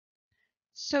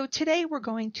So today we're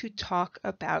going to talk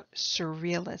about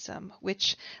Surrealism,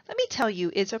 which, let me tell you,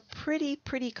 is a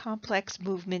pretty complex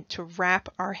movement to wrap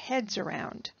our heads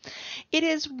around. It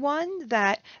is one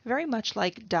that, very much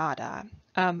like Dada,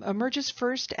 emerges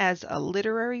first as a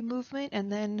literary movement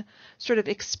and then sort of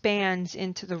expands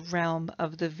into the realm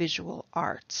of the visual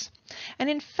arts. And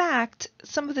in fact,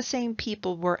 some of the same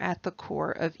people were at the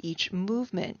core of each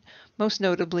movement, most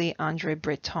notably Andre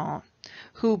Breton,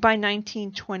 who by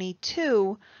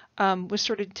 1922 was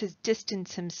sort of to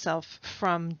distance himself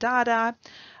from Dada,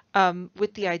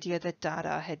 with the idea that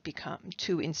Dada had become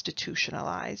too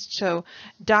institutionalized. So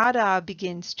Dada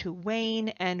begins to wane,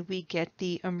 and we get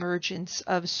the emergence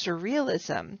of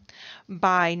Surrealism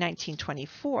by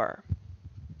 1924.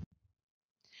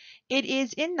 It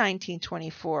is in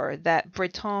 1924 that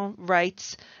Breton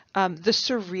writes the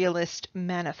Surrealist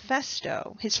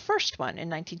Manifesto, his first one in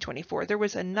 1924. There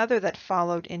was another that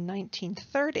followed in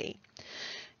 1930.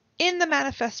 In the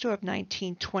Manifesto of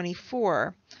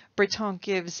 1924, Breton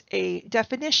gives a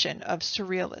definition of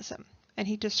surrealism, and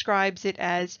he describes it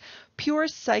as pure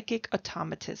psychic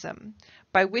automatism,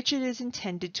 by which it is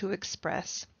intended to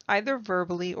express, either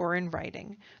verbally or in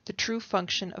writing, the true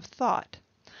function of thought.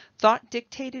 Thought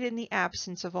dictated in the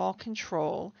absence of all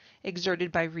control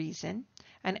exerted by reason,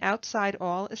 and outside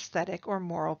all aesthetic or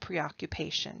moral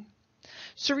preoccupation.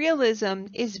 Surrealism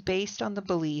is based on the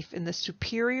belief in the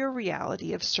superior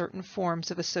reality of certain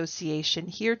forms of association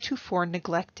heretofore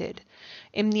neglected,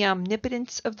 in the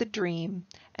omnipotence of the dream,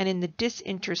 and in the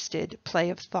disinterested play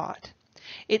of thought.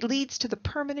 It leads to the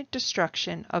permanent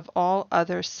destruction of all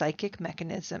other psychic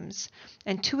mechanisms,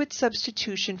 and to its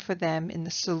substitution for them in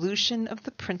the solution of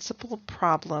the principal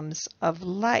problems of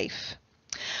life.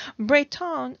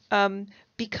 Breton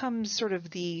becomes sort of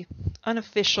the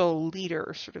unofficial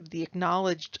leader, sort of the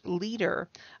acknowledged leader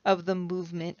of the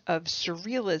movement of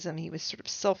Surrealism. He was sort of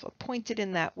self-appointed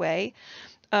in that way.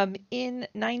 In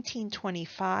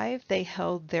 1925, they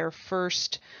held their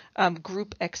first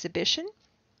group exhibition,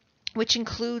 which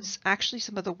includes actually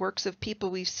some of the works of people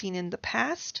we've seen in the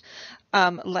past,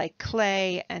 like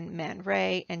Klee and Man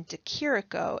Ray and de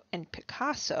Chirico and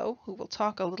Picasso, who we'll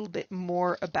talk a little bit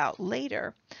more about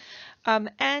later.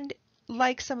 And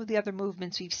like some of the other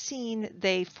movements we've seen,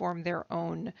 they formed their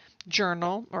own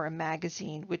journal or a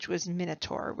magazine, which was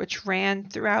Minotaur, which ran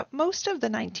throughout most of the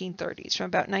 1930s, from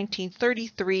about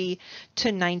 1933 to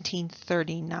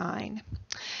 1939.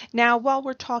 Now, while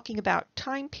we're talking about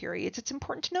time periods, it's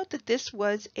important to note that this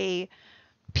was a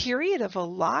period of a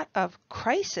lot of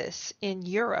crisis in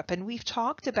Europe. And we've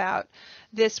talked about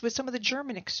this with some of the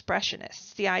German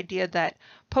expressionists, the idea that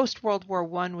post-World War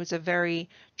I was a very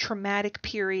traumatic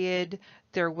period.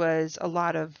 There was a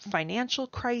lot of financial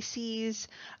crises,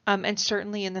 and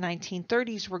certainly in the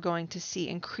 1930s, we're going to see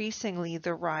increasingly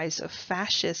the rise of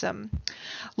fascism.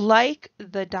 Like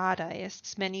the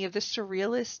Dadaists, many of the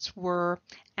Surrealists were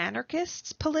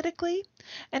anarchists politically.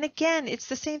 And again, it's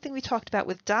the same thing we talked about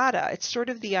with Dada. It's sort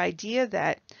of the idea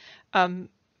that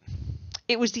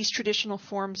it was these traditional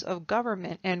forms of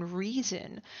government and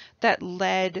reason that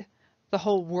led the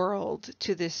whole world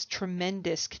to this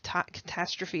tremendous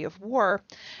catastrophe of war.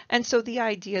 And so the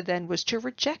idea then was to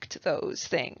reject those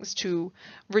things, to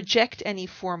reject any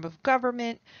form of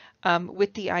government,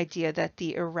 with the idea that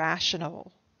the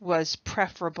irrational was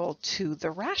preferable to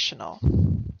the rational.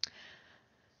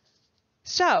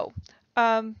 So,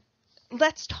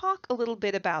 let's talk a little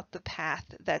bit about the path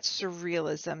that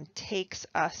Surrealism takes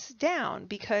us down,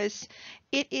 because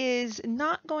it is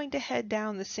not going to head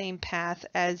down the same path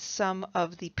as some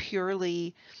of the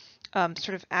purely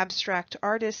sort of abstract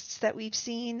artists that we've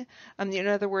seen. In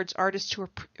other words, artists who are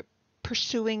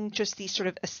pursuing just these sort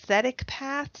of aesthetic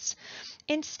paths.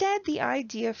 Instead, the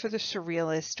idea for the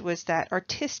Surrealist was that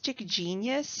artistic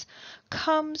genius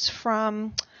comes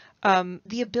from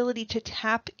the ability to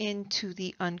tap into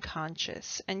the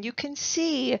unconscious. And you can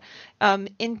see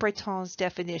in Breton's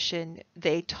definition,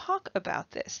 they talk about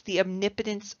this, the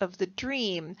omnipotence of the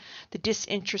dream, the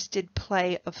disinterested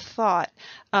play of thought,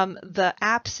 the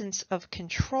absence of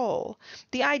control.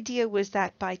 The idea was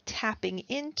that by tapping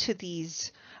into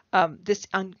these this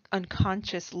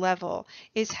unconscious level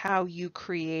is how you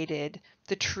created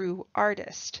the true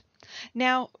artist.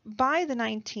 Now, by the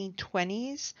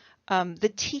 1920s,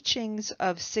 The teachings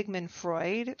of Sigmund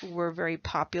Freud were very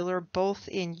popular both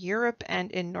in Europe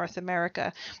and in North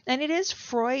America. And it is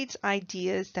Freud's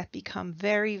ideas that become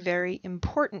very, very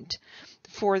important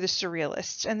for the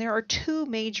Surrealists. And there are two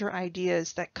major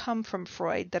ideas that come from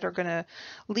Freud that are going to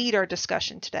lead our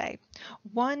discussion today.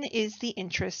 One is the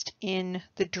interest in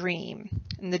the dream.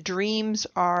 And the dreams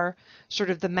are sort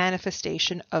of the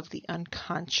manifestation of the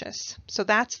unconscious. So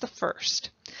that's the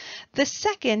first. The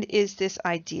second is this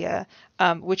idea,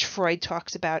 which Freud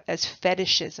talks about as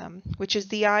fetishism, which is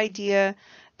the idea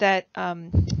that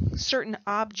certain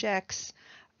objects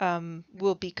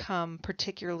will become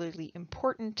particularly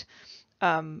important,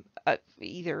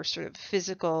 either sort of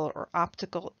physical or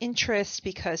optical interest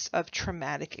because of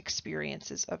traumatic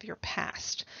experiences of your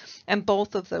past. And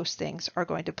both of those things are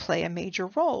going to play a major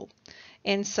role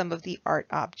in some of the art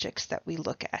objects that we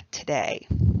look at today.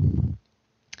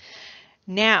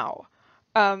 Now,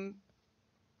 Breton,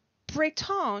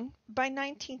 by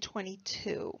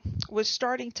 1922, was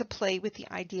starting to play with the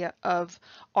idea of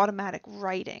automatic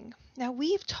writing. Now,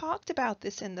 we've talked about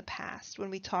this in the past when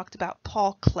we talked about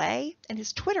Paul Klee and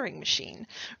his twittering machine.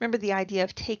 Remember the idea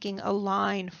of taking a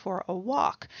line for a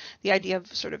walk, the idea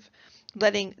of sort of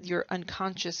letting your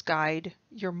unconscious guide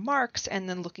your marks and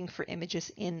then looking for images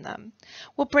in them.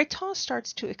 Well, Breton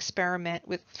starts to experiment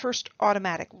with first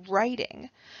automatic writing.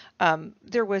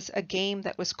 There was a game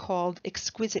that was called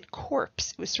Exquisite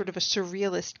Corpse. It was sort of a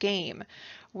surrealist game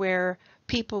where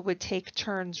people would take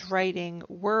turns writing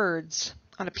words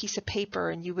on a piece of paper,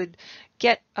 and you would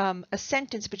get a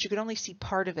sentence, but you could only see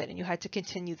part of it, and you had to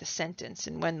continue the sentence.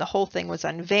 And when the whole thing was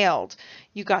unveiled,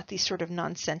 you got these sort of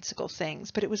nonsensical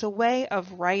things. But it was a way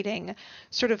of writing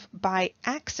sort of by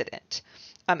accident.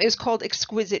 It was called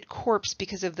Exquisite Corpse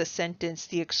because of the sentence,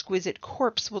 "The exquisite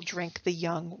corpse will drink the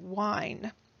young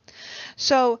wine."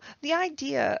 So the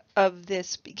idea of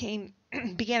this began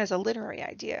as a literary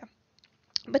idea.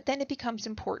 But then it becomes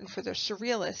important for the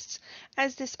Surrealists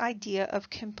as this idea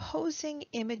of composing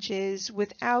images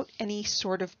without any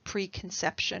sort of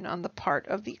preconception on the part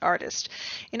of the artist.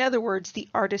 In other words, the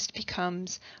artist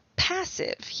becomes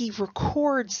passive. He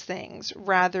records things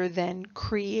rather than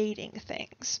creating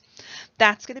things.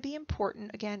 That's going to be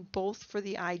important, again, both for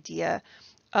the idea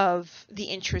of the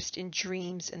interest in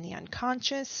dreams and the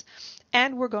unconscious,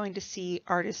 and we're going to see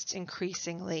artists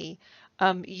increasingly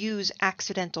use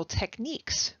accidental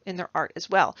techniques in their art as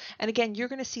well. And again, you're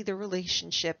going to see the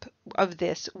relationship of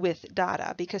this with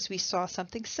Dada, because we saw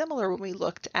something similar when we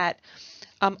looked at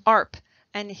Arp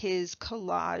and his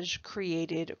collage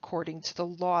created according to the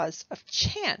laws of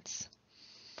chance.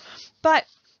 But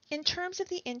in terms of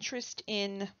the interest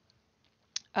in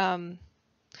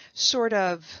sort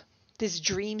of this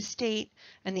dream state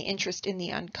and the interest in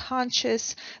the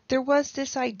unconscious, there was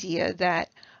this idea that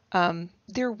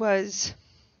there was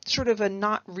sort of a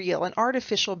not real, an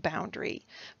artificial boundary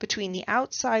between the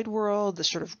outside world, the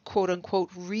sort of quote unquote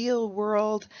real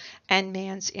world, and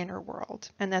man's inner world.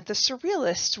 And that the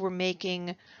Surrealists were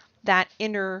making that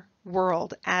inner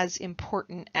world as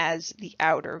important as the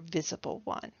outer visible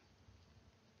one.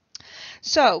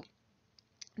 So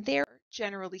there are,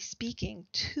 generally speaking,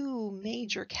 two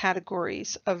major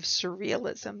categories of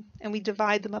Surrealism, and we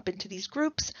divide them up into these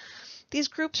groups. These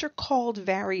groups are called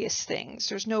various things.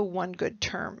 There's no one good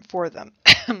term for them.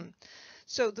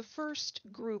 So the first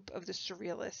group of the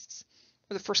Surrealists,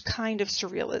 or the first kind of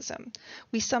Surrealism,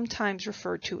 we sometimes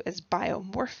refer to as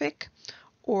biomorphic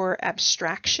or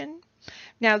abstraction.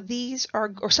 Now these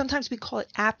are, or sometimes we call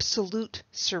it absolute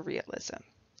Surrealism.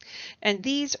 And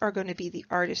these are going to be the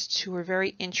artists who are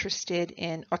very interested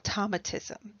in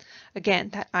automatism. Again,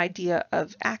 that idea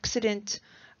of accident,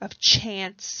 of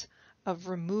chance, of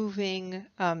removing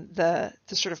the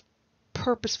sort of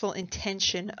purposeful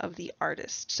intention of the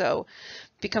artist. So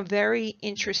become very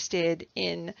interested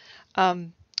in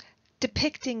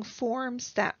depicting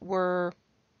forms that were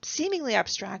seemingly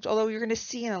abstract, although you're going to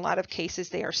see in a lot of cases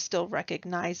they are still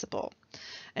recognizable.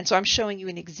 And so I'm showing you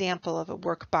an example of a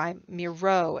work by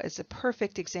Miro as a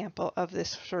perfect example of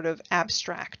this sort of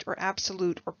abstract or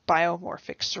absolute or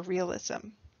biomorphic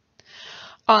surrealism.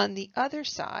 On the other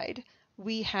side,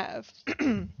 we have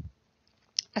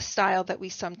a style that we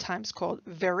sometimes call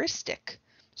veristic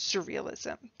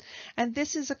surrealism. And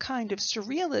this is a kind of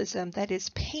surrealism that is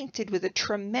painted with a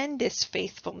tremendous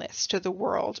faithfulness to the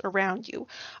world around you.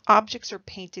 Objects are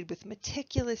painted with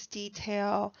meticulous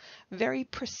detail, very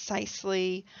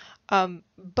precisely,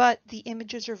 but the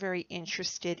images are very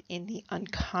interested in the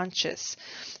unconscious.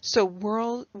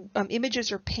 So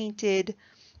images are painted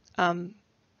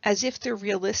as if they're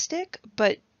realistic,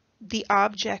 but the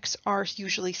objects are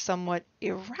usually somewhat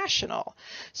irrational.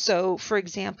 So, for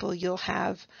example, you'll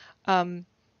have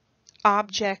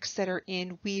objects that are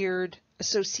in weird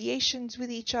associations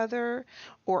with each other,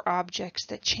 or objects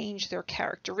that change their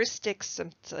characteristics,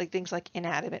 like things like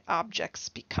inanimate objects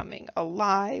becoming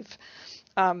alive,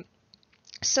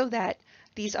 so that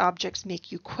these objects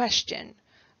make you question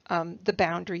the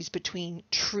boundaries between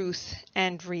truth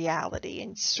and reality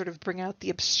and sort of bring out the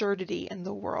absurdity in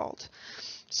the world.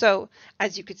 So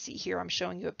as you can see here, I'm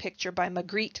showing you a picture by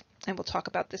Magritte, and we'll talk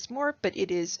about this more, but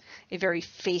it is a very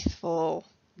faithful,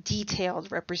 detailed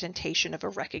representation of a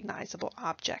recognizable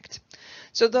object.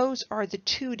 So those are the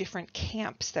two different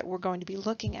camps that we're going to be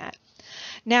looking at.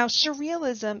 Now,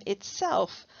 Surrealism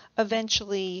itself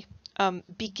eventually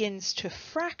begins to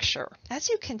fracture. As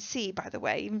you can see, by the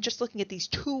way, even just looking at these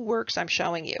two works I'm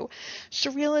showing you,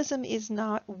 Surrealism is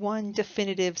not one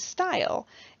definitive style.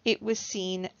 It was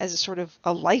seen as a sort of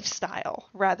a lifestyle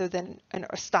rather than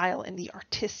a style in the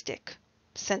artistic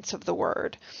sense of the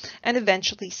word. And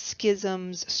eventually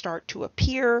schisms start to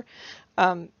appear.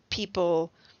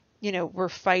 People were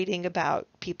fighting about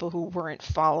people who weren't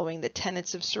following the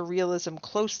tenets of Surrealism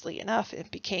closely enough. There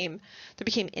became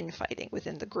infighting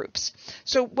within the groups.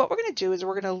 So what we're going to do is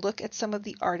we're going to look at some of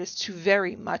the artists who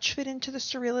very much fit into the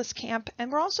Surrealist camp,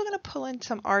 and we're also going to pull in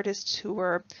some artists who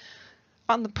were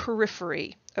on the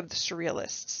periphery of the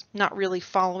Surrealists, not really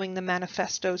following the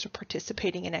manifestos or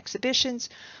participating in exhibitions,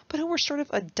 but who were sort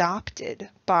of adopted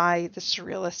by the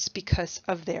Surrealists because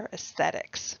of their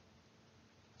aesthetics.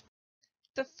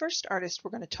 The first artist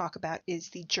we're going to talk about is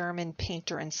the German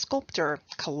painter and sculptor,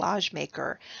 collage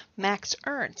maker, Max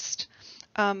Ernst.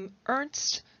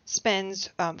 Ernst spends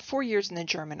 4 years in the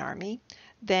German army.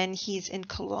 Then he's in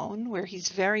Cologne, where he's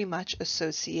very much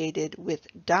associated with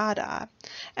Dada.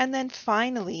 And then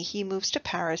finally, he moves to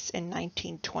Paris in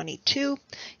 1922.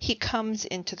 He comes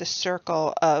into the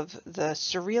circle of the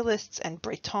Surrealists and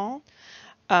Breton,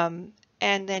 and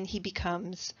then he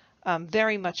becomes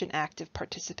very much an active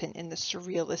participant in the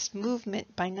Surrealist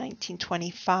movement by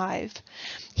 1925.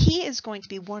 He is going to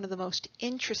be one of the most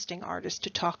interesting artists to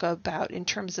talk about in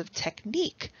terms of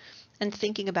technique and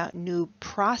thinking about new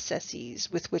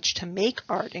processes with which to make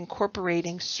art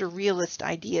incorporating Surrealist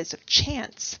ideas of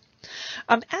chance.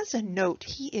 As a note,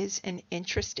 he is an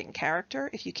interesting character,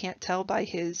 if you can't tell by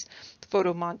his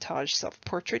photo montage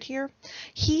self-portrait here.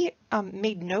 He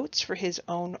made notes for his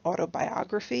own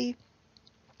autobiography.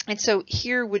 And so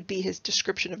here would be his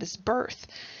description of his birth.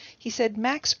 He said,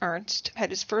 Max Ernst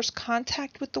had his first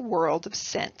contact with the world of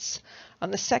sense on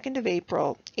the 2nd of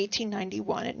April,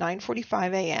 1891 at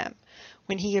 9:45 a.m.,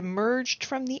 when he emerged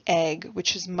from the egg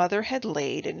which his mother had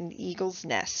laid in an eagle's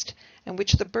nest and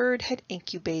which the bird had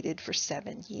incubated for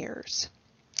 7 years.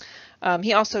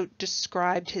 He also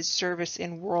described his service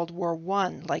in World War I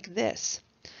like this.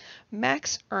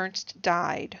 Max Ernst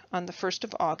died on the 1st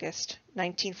of August,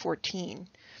 1914.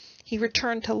 He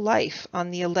returned to life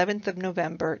on the 11th of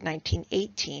November,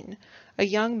 1918, a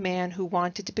young man who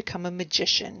wanted to become a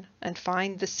magician and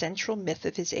find the central myth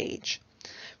of his age.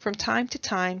 From time to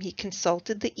time, he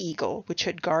consulted the eagle which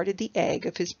had guarded the egg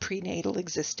of his prenatal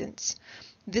existence.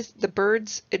 The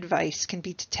bird's advice can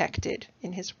be detected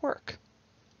in his work.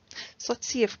 So let's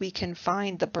see if we can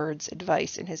find the bird's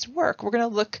advice in his work. We're going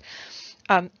to look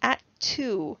at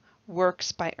two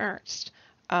works by Ernst.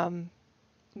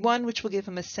 One which will give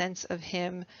him a sense of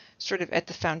him sort of at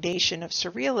the foundation of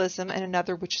Surrealism, and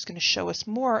another which is going to show us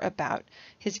more about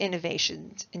his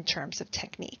innovations in terms of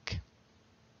technique.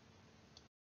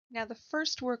 Now, the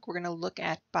first work we're going to look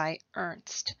at by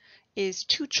Ernst is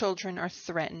Two Children Are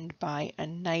Threatened by a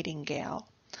Nightingale.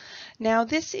 Now,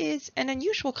 this is an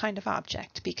unusual kind of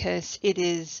object because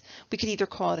we could either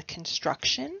call it a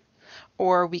construction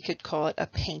or we could call it a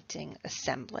painting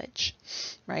assemblage,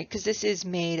 right? Because this is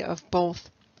made of both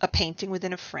a painting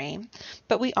within a frame,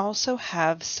 but we also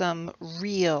have some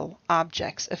real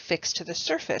objects affixed to the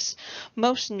surface.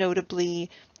 Most notably,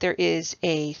 there is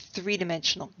a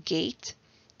three-dimensional gate,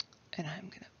 and I'm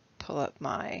going to pull up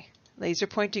my laser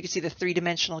pointer. You can see the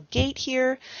three-dimensional gate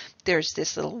here. There's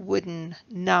this little wooden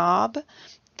knob.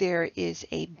 There is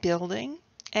a building,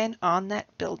 and on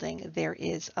that building there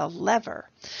is a lever.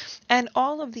 And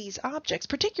all of these objects,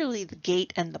 particularly the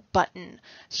gate and the button,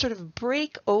 sort of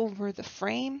break over the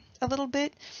frame a little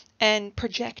bit and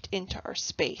project into our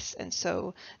space. And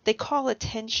so they call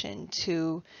attention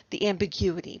to the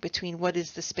ambiguity between what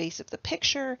is the space of the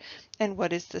picture and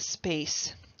what is the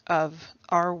space of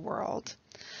our world.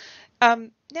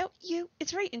 Now,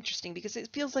 it's very interesting because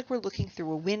it feels like we're looking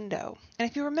through a window. And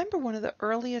if you remember one of the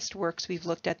earliest works we've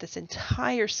looked at this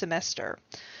entire semester,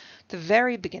 the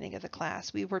very beginning of the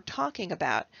class, we were talking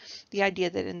about the idea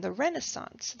that in the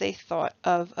Renaissance, they thought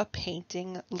of a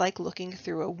painting like looking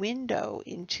through a window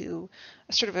into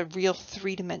a sort of a real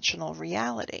three-dimensional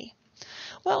reality.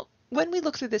 Well, when we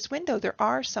look through this window, there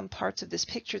are some parts of this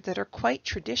picture that are quite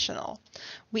traditional.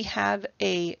 We have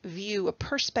a view, a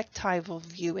perspectival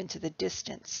view into the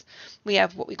distance. We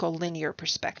have what we call linear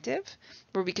perspective,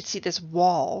 where we could see this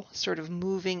wall sort of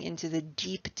moving into the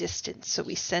deep distance. So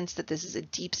we sense that this is a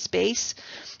deep space.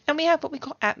 And we have what we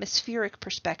call atmospheric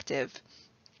perspective,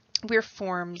 where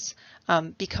forms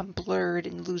become blurred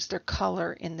and lose their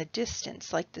color in the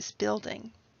distance, like this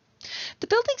building. The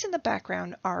buildings in the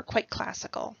background are quite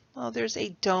classical. Well, there's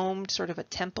a domed, sort of a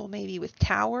temple maybe with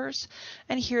towers,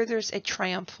 and here there's a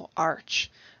triumphal arch,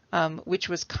 which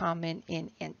was common in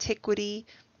antiquity,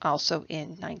 also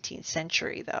in 19th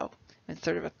century though, and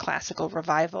sort of a classical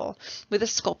revival with a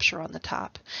sculpture on the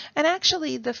top. And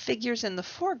actually the figures in the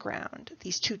foreground,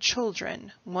 these two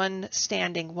children, one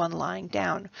standing, one lying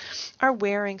down, are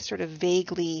wearing sort of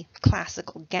vaguely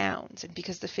classical gowns. And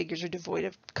because the figures are devoid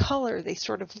of color, they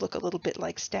sort of look a little bit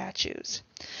like statues.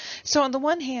 So on the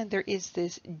one hand, there is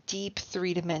this deep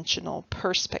three-dimensional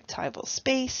perspectival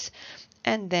space,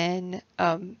 and then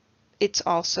it's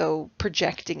also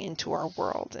projecting into our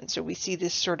world. And so we see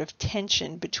this sort of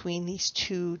tension between these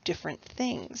two different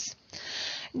things.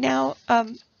 Now,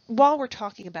 while we're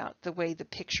talking about the way the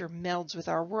picture melds with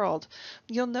our world,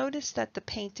 you'll notice that the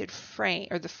painted frame,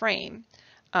 or the frame,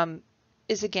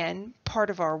 is again part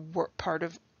of our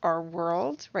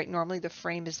world, right? Normally the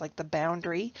frame is like the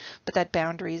boundary, but that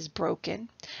boundary is broken.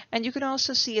 And you can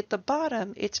also see at the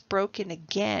bottom, it's broken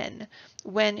again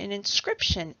when an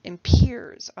inscription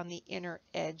appears on the inner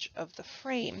edge of the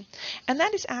frame. And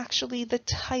that is actually the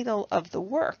title of the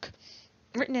work,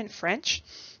 written in French,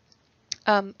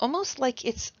 almost like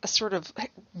it's a sort of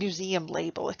museum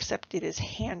label, except it is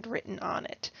handwritten on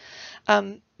it.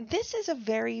 This is a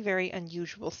very, very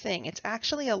unusual thing. It's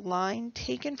actually a line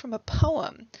taken from a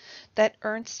poem that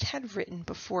Ernst had written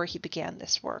before he began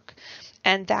this work.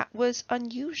 And that was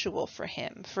unusual for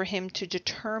him to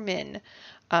determine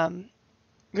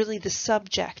really the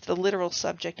subject, the literal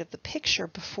subject of the picture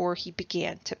before he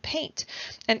began to paint.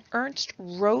 And Ernst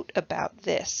wrote about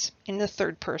this in the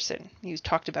third person. He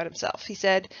talked about himself. He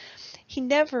said, he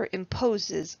never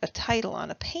imposes a title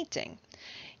on a painting.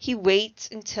 He waits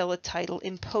until a title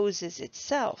imposes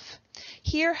itself.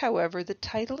 Here, however, the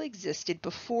title existed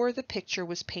before the picture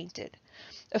was painted.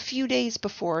 A few days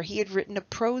before, he had written a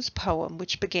prose poem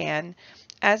which began,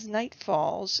 "As night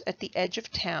falls, at the edge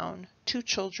of town, two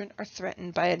children are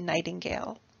threatened by a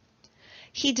nightingale."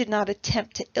 He did not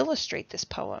attempt to illustrate this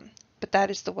poem, but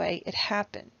that is the way it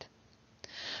happened.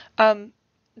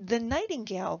 The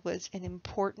nightingale was an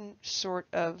important sort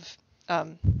of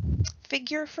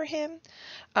figure for him,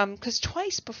 because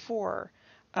twice before,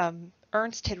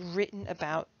 Ernst had written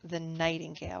about the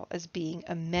nightingale as being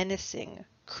a menacing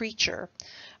creature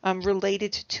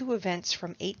related to two events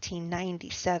from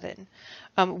 1897.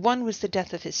 One was the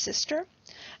death of his sister,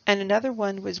 and another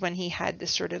one was when he had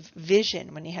this sort of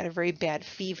vision, when he had a very bad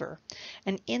fever.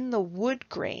 And in the wood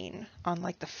grain on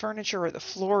like the furniture or the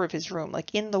floor of his room,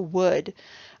 like in the wood,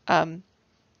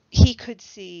 he could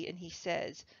see, and he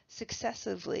says,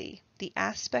 successively, the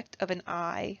aspect of an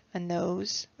eye, a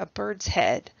nose, a bird's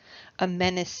head, a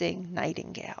menacing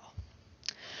nightingale.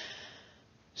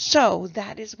 So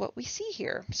that is what we see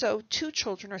here. So two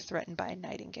children are threatened by a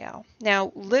nightingale.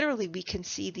 Now, literally, we can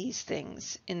see these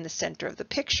things in the center of the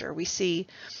picture. We see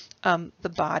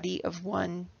the body of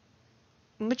one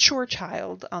mature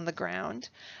child on the ground,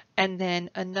 and then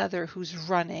another who's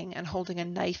running and holding a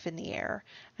knife in the air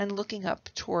and looking up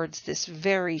towards this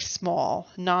very small,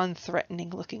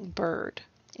 non-threatening looking bird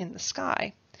in the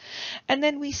sky. And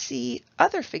then we see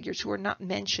other figures who are not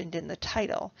mentioned in the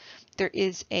title. There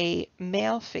is a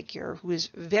male figure who is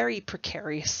very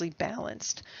precariously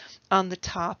balanced on the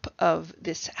top of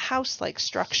this house-like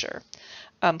structure,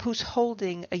 who's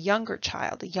holding a younger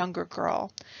child, a younger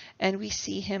girl, and we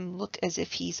see him look as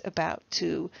if he's about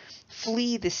to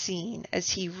flee the scene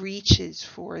as he reaches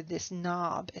for this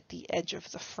knob at the edge of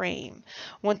the frame,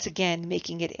 once again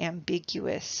making it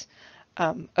ambiguous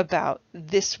about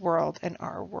this world and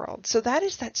our world. So that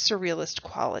is that surrealist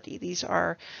quality. These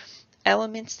are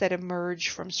elements that emerge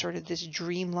from sort of this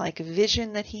dreamlike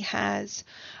vision that he has.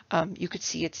 You could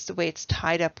see it's the way it's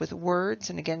tied up with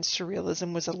words, and again,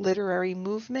 surrealism was a literary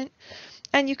movement.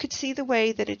 And you could see the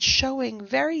way that it's showing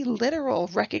very literal,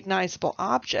 recognizable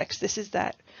objects. This is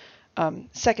that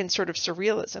second sort of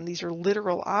surrealism. These are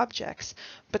literal objects,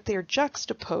 but they're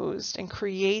juxtaposed and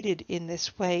created in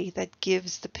this way that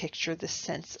gives the picture the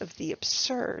sense of the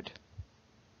absurd.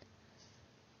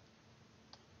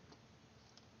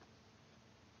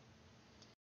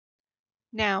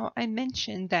 Now, I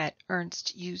mentioned that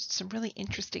Ernst used some really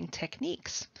interesting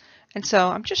techniques, and so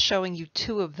I'm just showing you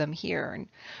two of them here. And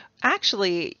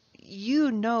actually,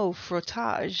 you know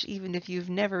frottage, even if you've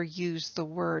never used the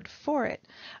word for it.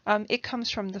 It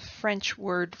comes from the French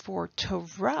word for to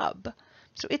rub.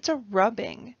 So it's a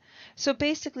rubbing. So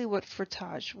basically what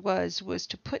frottage was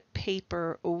to put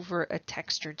paper over a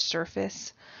textured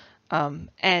surface,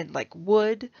 and like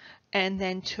wood, and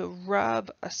then to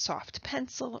rub a soft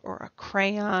pencil or a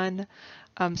crayon,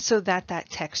 so that that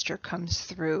texture comes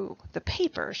through the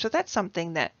paper. So that's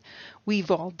something that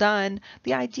we've all done.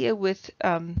 The idea with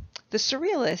the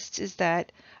surrealists is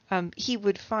that he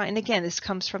would find, again, this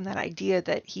comes from that idea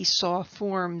that he saw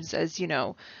forms as,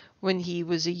 when he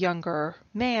was a younger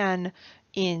man,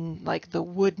 in like the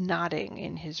wood knotting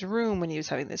in his room when he was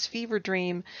having this fever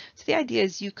dream. So the idea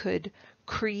is you could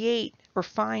create or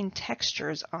find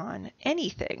textures on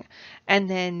anything, and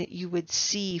then you would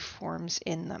see forms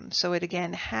in them. So it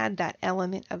again had that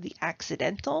element of the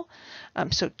accidental,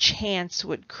 so chance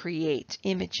would create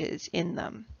images in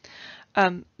them.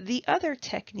 The other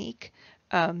technique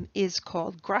is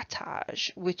called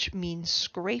grattage, which means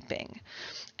scraping.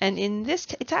 And in this,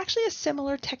 it's actually a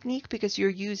similar technique because you're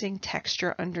using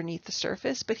texture underneath the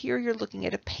surface, but here you're looking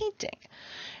at a painting.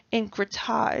 In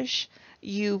grattage,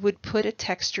 you would put a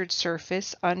textured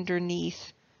surface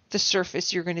underneath the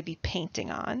surface you're going to be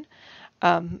painting on.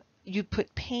 You'd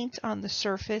put paint on the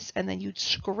surface and then you'd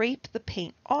scrape the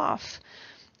paint off,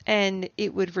 and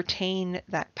it would retain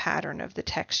that pattern of the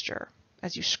texture.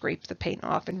 As you scrape the paint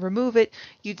off and remove it,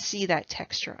 you'd see that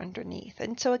texture underneath.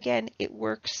 And so again, it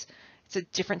works. It's a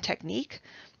different technique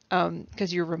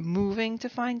because you're removing to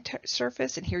find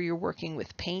surface, and here you're working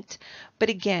with paint. But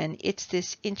again, it's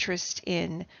this interest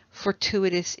in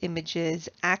fortuitous images,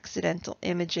 accidental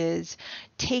images,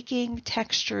 taking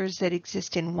textures that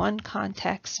exist in one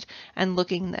context and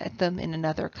looking at them in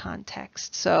another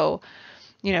context. So,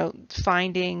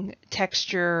 finding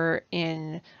texture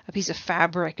in a piece of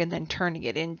fabric and then turning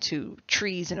it into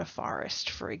trees in a forest,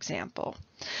 for example.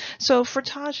 So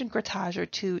frottage and grattage are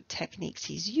two techniques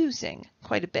he's using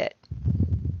quite a bit.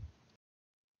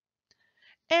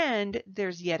 And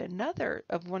there's yet another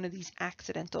of one of these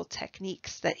accidental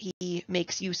techniques that he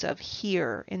makes use of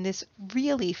here in this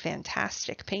really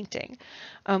fantastic painting,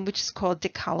 which is called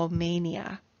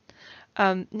decalomania.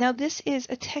 Now, this is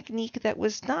a technique that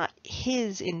was not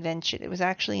his invention. It was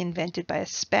actually invented by a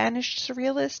Spanish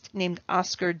surrealist named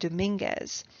Oscar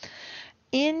Dominguez.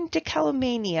 In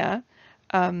decalomania,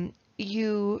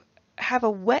 you have a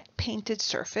wet painted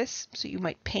surface, so you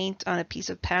might paint on a piece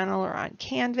of panel or on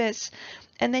canvas,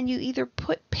 and then you either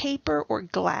put paper or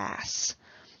glass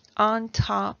on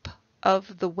top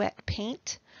of the wet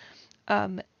paint,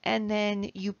 and then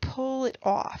you pull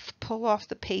off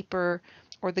the paper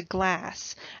or the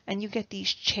glass, and you get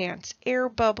these chance air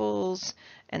bubbles,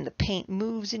 and the paint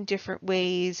moves in different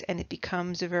ways, and it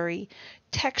becomes a very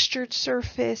textured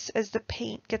surface as the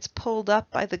paint gets pulled up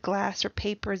by the glass or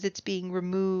paper as it's being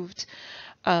removed.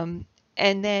 And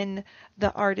then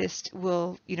the artist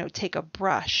will, take a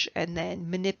brush and then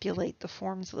manipulate the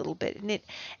forms a little bit, and it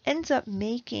ends up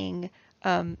making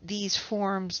these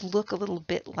forms look a little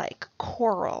bit like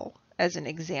coral, as an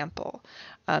example.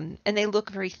 And they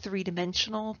look very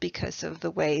three-dimensional because of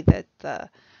the way that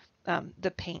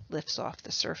the paint lifts off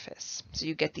the surface. So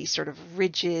you get these sort of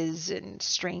ridges and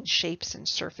strange shapes and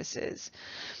surfaces.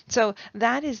 So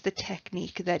that is the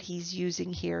technique that he's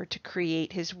using here to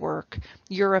create his work,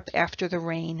 Europe After the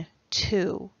Rain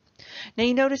 2. Now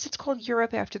you notice it's called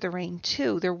Europe After the Rain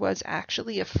 2. There was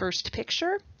actually a first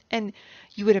picture, and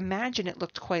you would imagine it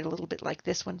looked quite a little bit like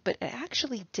this one, but it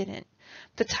actually didn't.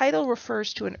 The title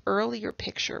refers to an earlier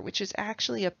picture, which is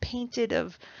actually a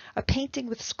painting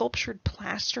with sculptured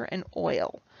plaster and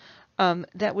oil.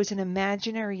 That was an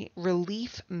imaginary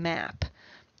relief map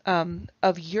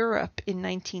of Europe in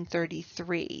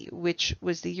 1933, which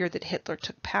was the year that Hitler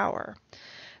took power.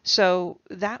 So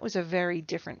that was a very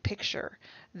different picture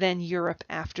than Europe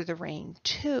After the Rain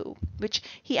 2, which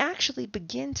he actually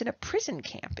begins in a prison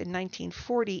camp in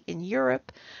 1940 in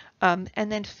Europe, and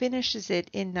then finishes it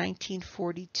in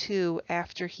 1942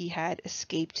 after he had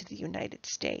escaped to the United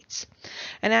States.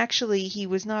 And actually, he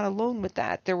was not alone with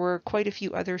that. There were quite a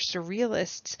few other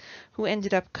surrealists who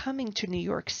ended up coming to New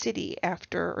York City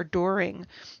after or during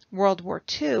World War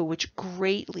II, which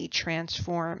greatly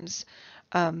transforms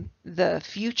the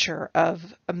future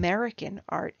of American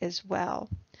art as well.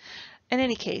 In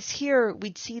any case, here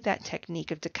we'd see that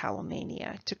technique of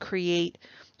decalomania to create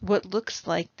what looks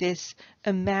like this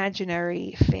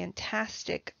imaginary,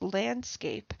 fantastic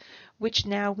landscape, which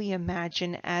now we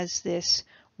imagine as this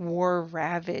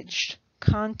war-ravaged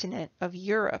continent of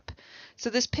Europe. So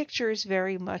this picture is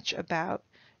very much about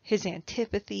his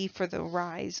antipathy for the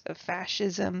rise of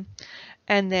fascism,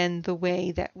 and then the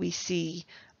way that we see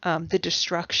the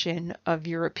destruction of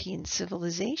European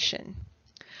civilization.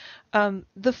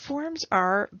 The forms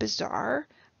are bizarre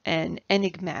and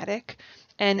enigmatic,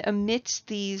 and amidst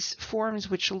these forms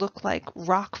which look like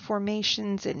rock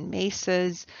formations and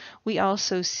mesas, we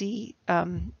also see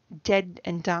dead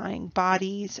and dying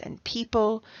bodies and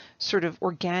people, sort of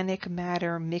organic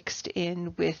matter mixed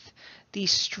in with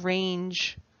these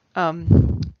strange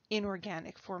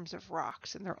inorganic forms of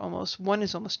rocks, and one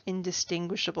is almost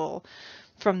indistinguishable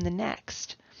from the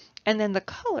next. And then the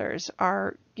colors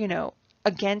are,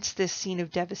 against this scene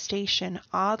of devastation,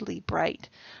 oddly bright,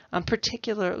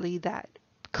 particularly that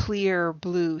clear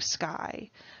blue sky,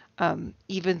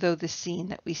 even though the scene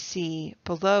that we see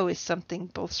below is something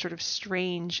both sort of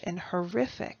strange and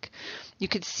horrific. You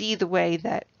could see the way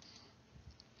that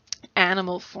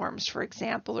animal forms, for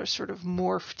example, are sort of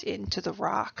morphed into the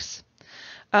rocks.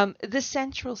 The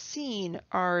central scene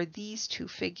are these two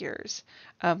figures,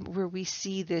 where we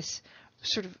see this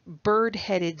sort of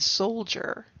bird-headed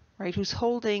soldier, right, who's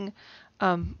holding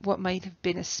what might have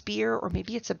been a spear, or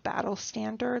maybe it's a battle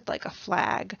standard, like a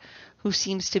flag, who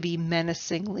seems to be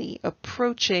menacingly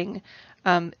approaching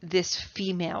this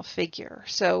female figure.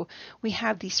 So we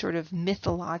have these sort of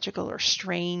mythological or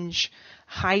strange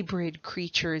hybrid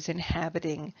creatures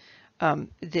inhabiting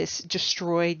this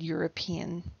destroyed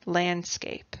European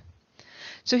landscape.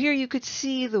 So here you could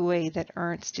see the way that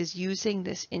Ernst is using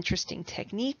this interesting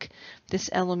technique, this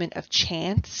element of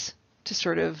chance, to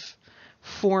sort of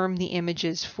form the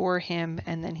images for him,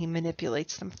 and then he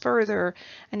manipulates them further,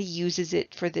 and he uses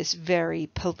it for this very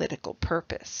political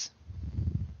purpose.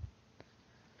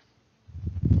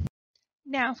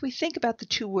 Now, if we think about the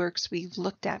two works we've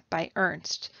looked at by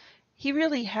Ernst, he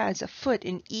really has a foot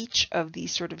in each of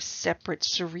these sort of separate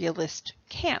surrealist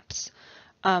camps.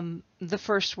 The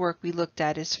first work we looked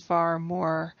at is far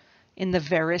more in the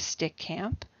veristic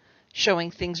camp,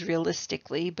 showing things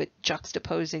realistically but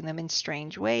juxtaposing them in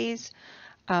strange ways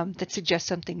that suggest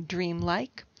something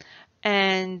dreamlike.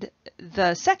 And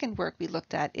the second work we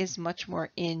looked at is much more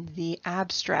in the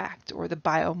abstract or the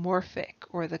biomorphic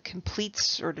or the complete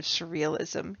sort of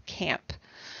surrealism camp.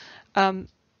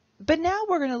 But now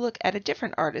we're going to look at a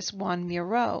different artist, Juan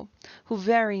Miró, who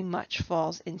very much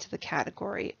falls into the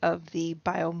category of the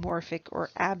biomorphic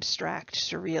or abstract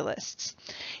surrealists.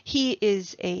 He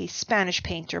is a Spanish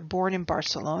painter born in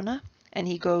Barcelona, and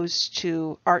he goes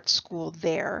to art school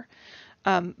there.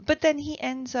 But then he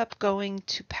ends up going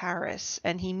to Paris,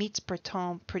 and he meets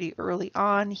Breton pretty early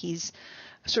on. He's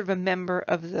sort of a member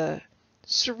of the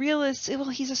Surrealists. Well,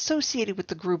 he's associated with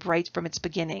the group right from its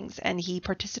beginnings, and he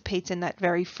participates in that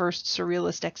very first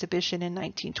Surrealist exhibition in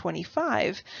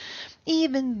 1925,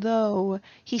 even though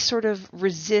he sort of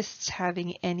resists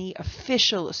having any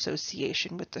official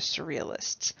association with the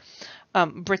Surrealists.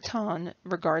 Breton,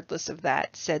 regardless of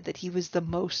that, said that he was the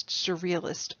most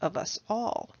surrealist of us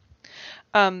all.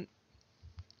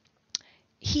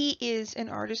 He is an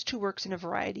artist who works in a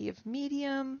variety of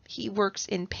medium. He works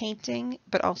in painting,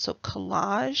 but also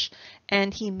collage,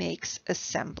 and he makes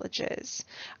assemblages.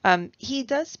 He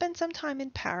does spend some time in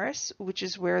Paris, which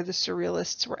is where the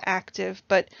Surrealists were active,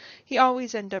 but he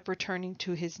always ends up returning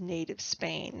to his native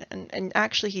Spain. And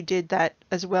actually he did that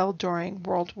as well during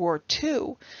World War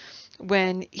II,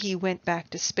 when he went back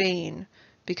to Spain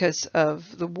because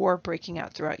of the war breaking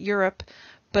out throughout Europe.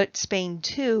 But Spain,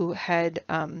 too, had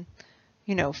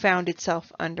found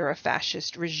itself under a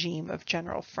fascist regime of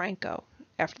General Franco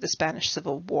after the Spanish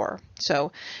Civil War.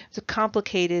 So it's a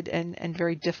complicated and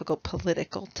very difficult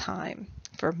political time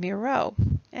for Miró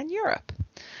and Europe.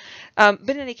 But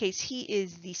in any case, he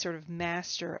is the sort of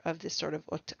master of this sort of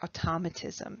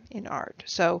automatism in art.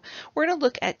 So we're going to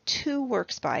look at two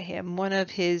works by him, one of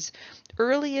his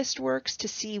earliest works to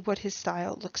see what his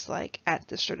style looks like at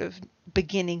the sort of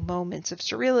beginning moments of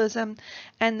Surrealism,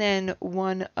 and then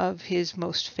one of his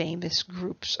most famous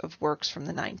groups of works from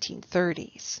the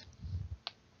 1930s.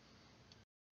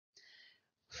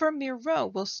 For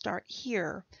Miró, we'll start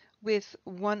here with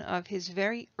one of his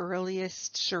very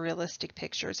earliest surrealistic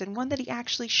pictures, and one that he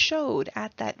actually showed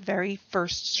at that very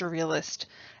first surrealist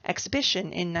exhibition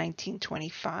in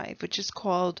 1925, which is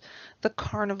called The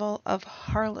Carnival of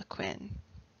Harlequin.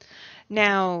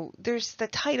 Now, the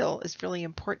title is really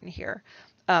important here.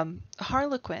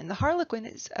 Harlequin. The Harlequin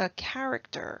is a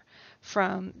character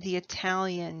from the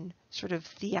Italian sort of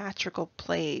theatrical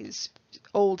plays,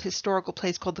 old historical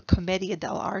plays called the Commedia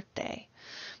dell'arte.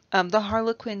 The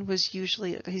Harlequin was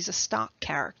usually, he's a stock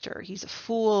character. He's a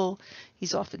fool.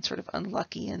 He's often sort of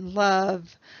unlucky in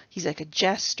love. He's like a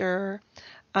jester.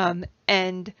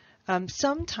 And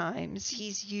sometimes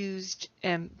he's used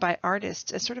by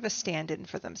artists as sort of a stand-in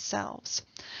for themselves.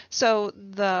 So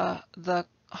the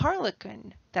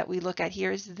Harlequin that we look at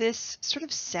here is this sort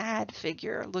of sad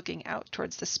figure looking out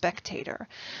towards the spectator.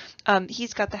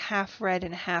 He's got the half red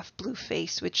and half blue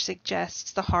face, which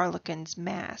suggests the Harlequin's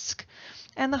mask.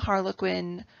 And the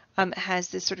Harlequin has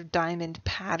this sort of diamond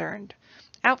patterned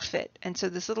outfit. And so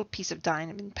this little piece of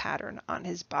diamond pattern on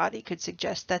his body could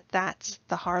suggest that that's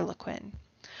the Harlequin.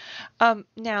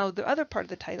 Now, the other part of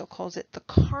the title calls it the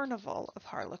Carnival of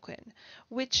Harlequin,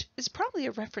 which is probably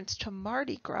a reference to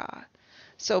Mardi Gras.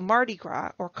 So Mardi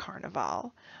Gras, or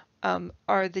Carnival,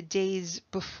 are the days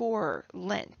before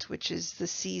Lent, which is the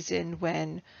season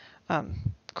when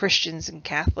Christians and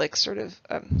Catholics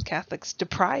Catholics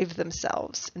deprive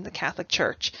themselves in the Catholic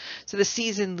Church. So the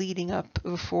season leading up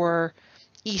before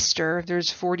Easter,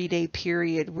 there's a 40-day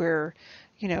period where,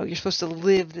 you're supposed to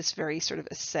live this very sort of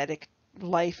ascetic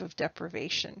life of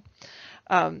deprivation.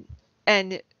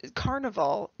 And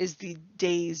Carnival is the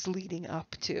days leading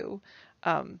up to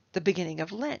the beginning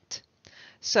of Lent.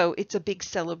 So it's a big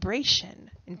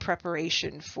celebration in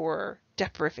preparation for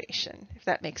deprivation, if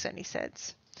that makes any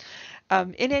sense.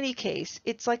 In any case,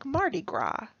 it's like Mardi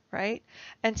Gras, right?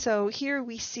 And so here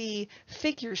we see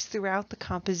figures throughout the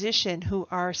composition who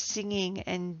are singing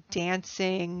and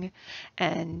dancing,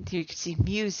 and you can see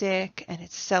music, and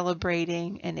it's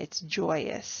celebrating, and it's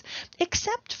joyous,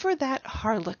 except for that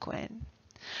Harlequin.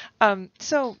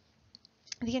 So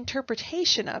the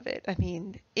interpretation of it,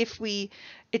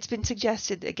 it's been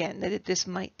suggested again that this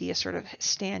might be a sort of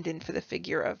stand-in for the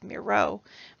figure of Miro.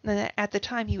 And at the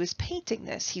time he was painting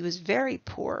this, he was very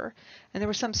poor, and there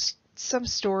was some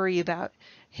story about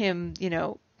him,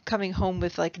 coming home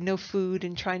with like no food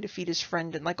and trying to feed his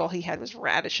friend, and like all he had was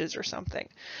radishes or something.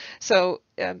 So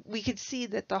we could see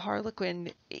that the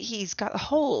Harlequin, he's got a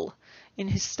hole in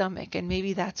his stomach, and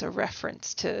maybe that's a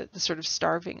reference to the sort of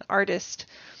starving artist.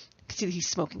 See that he's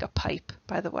smoking a pipe,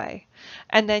 by the way.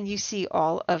 And then you see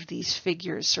all of these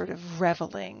figures sort of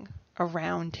reveling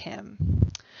around him.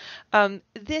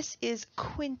 This is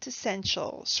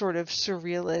quintessential sort of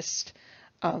surrealist,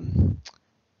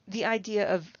 the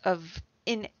idea of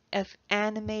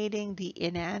animating the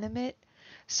inanimate.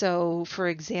 So, for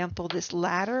example, this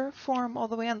ladder form all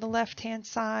the way on the left-hand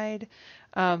side,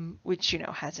 which,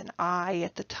 has an eye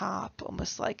at the top,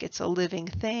 almost like it's a living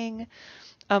thing.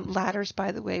 Ladders,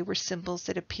 by the way, were symbols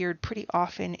that appeared pretty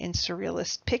often in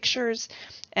surrealist pictures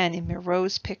and in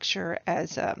Miro's picture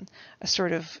as a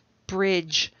sort of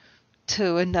bridge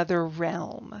to another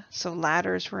realm. So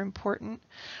ladders were important.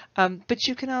 But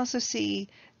you can also see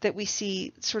that we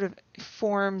see sort of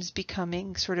forms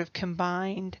becoming sort of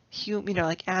combined,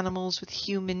 like animals with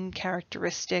human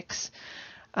characteristics.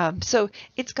 So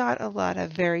it's got a lot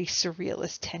of very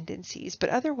surrealist tendencies, but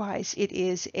otherwise it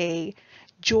is a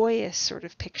joyous sort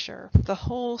of picture. The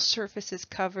whole surface is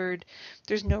covered.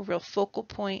 There's no real focal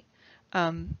point.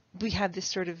 We have this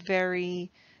sort of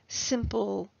very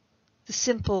simple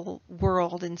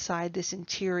world inside this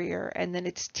interior, and then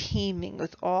it's teeming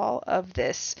with all of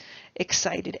this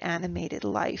excited animated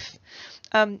life.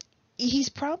 He's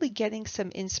probably getting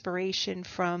some inspiration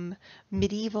from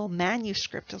medieval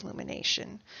manuscript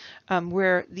illumination,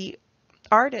 where the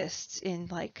artists in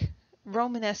like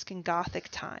Romanesque and Gothic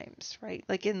times, right?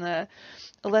 Like in the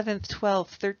 11th,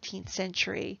 12th, 13th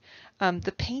century,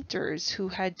 the painters who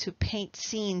had to paint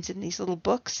scenes in these little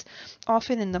books,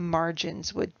 often in the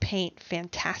margins would paint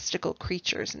fantastical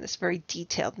creatures in this very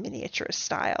detailed miniature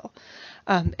style.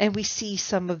 And we see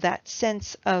some of that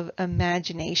sense of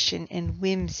imagination and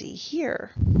whimsy here.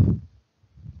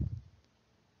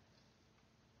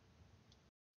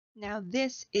 Now,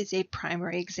 this is a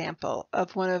primary example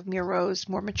of one of Miro's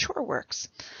more mature works.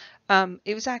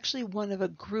 It was actually one of a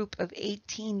group of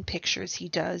 18 pictures he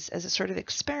does as a sort of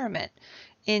experiment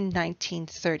in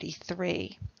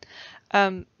 1933.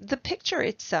 The picture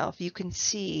itself, you can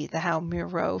see how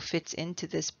Miro fits into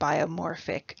this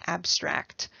biomorphic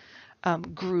abstract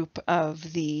group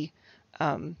of the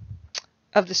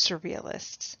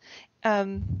surrealists.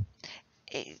 The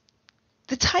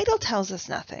title tells us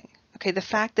nothing. Okay, the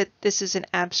fact that this is an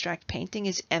abstract painting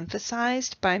is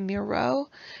emphasized by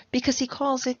Miro because he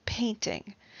calls it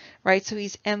painting, right? So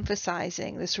he's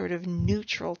emphasizing the sort of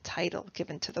neutral title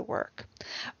given to the work.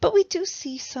 But we do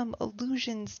see some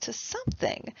allusions to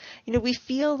something. We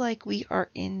feel like we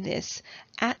are in this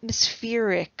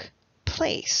atmospheric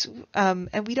place.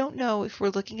 And we don't know if we're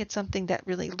looking at something that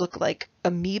really look like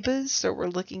amoebas, or we're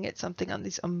looking at something on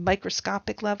a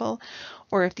microscopic level,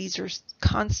 or if these are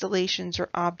constellations or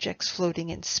objects floating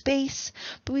in space.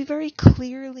 But we very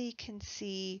clearly can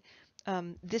see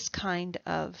this kind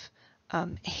of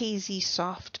hazy,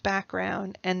 soft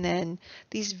background, and then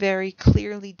these very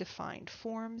clearly defined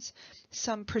forms,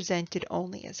 some presented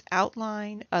only as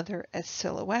outline, other as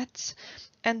silhouettes,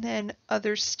 and then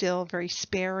others still very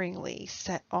sparingly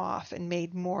set off and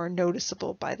made more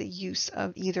noticeable by the use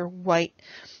of either white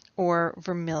or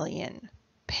vermilion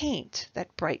paint,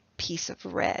 that bright piece of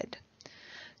red.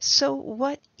 So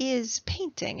what is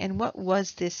painting, and what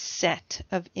was this set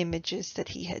of images that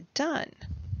he had done?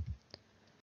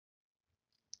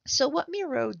 So what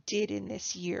Miro did in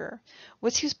this year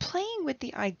was he was playing with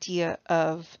the idea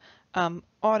of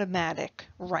automatic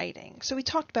writing. So we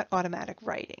talked about automatic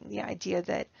writing, the idea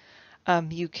that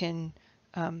you can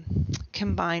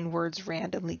combine words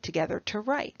randomly together to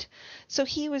write. So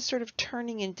he was sort of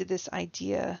turning into this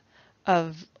idea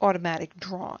of automatic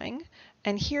drawing,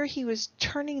 and here he was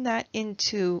turning that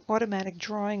into automatic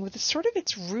drawing with sort of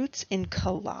its roots in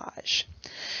collage.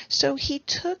 So he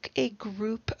took a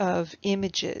group of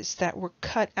images that were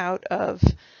cut out of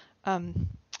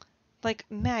like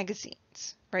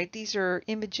magazines, right? These are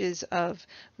images of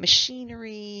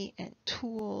machinery and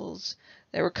tools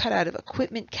that were cut out of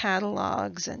equipment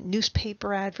catalogs and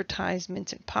newspaper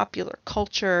advertisements and popular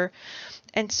culture.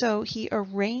 And so he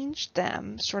arranged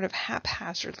them sort of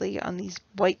haphazardly on these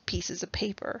white pieces of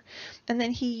paper. And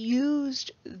then he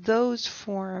used those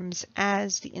forms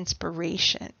as the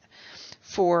inspiration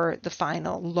for the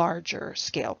final larger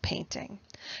scale painting.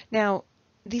 Now,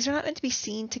 these are not meant to be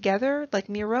seen together. Like,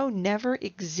 Miro never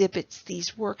exhibits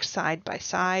these works side by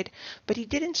side, but he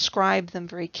did inscribe them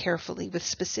very carefully with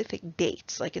specific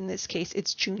dates. Like in this case,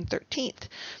 it's June 13th,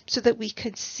 so that we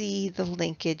could see the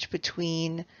linkage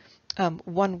between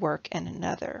one work and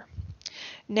another.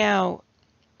 Now,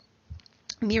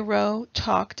 Miro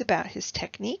talked about his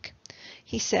technique.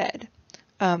 He said,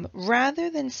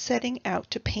 rather than setting out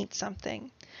to paint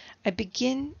something, I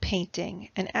begin painting,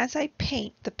 and as I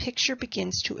paint, the picture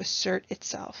begins to assert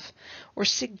itself, or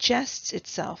suggests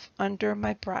itself under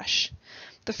my brush.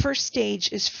 The first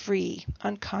stage is free,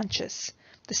 unconscious.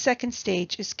 The second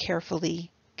stage is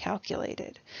carefully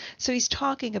calculated. So he's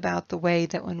talking about the way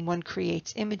that when one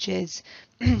creates images,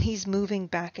 he's moving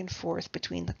back and forth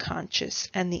between the conscious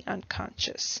and the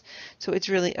unconscious. So it's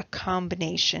really a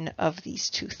combination of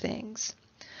these two things.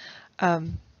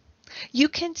 You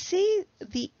can see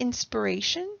the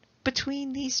inspiration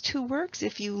between these two works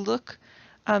if you look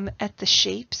at the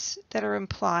shapes that are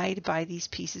implied by these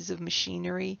pieces of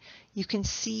machinery. You can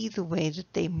see the way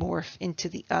that they morph into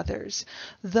the others,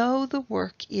 though the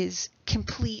work is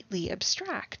completely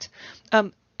abstract.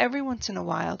 Every once in a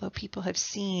while, though, people have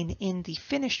seen in the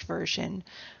finished version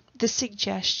the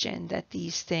suggestion that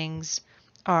these things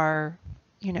are,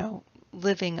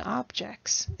 living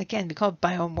objects. Again, we call it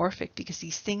biomorphic because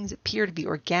these things appear to be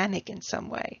organic in some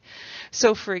way.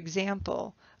 So, for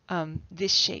example,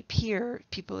 this shape here,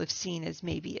 people have seen as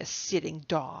maybe a sitting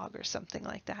dog or something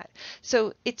like that.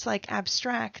 So it's like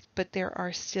abstract, but there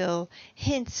are still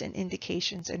hints and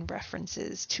indications and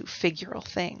references to figural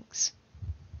things.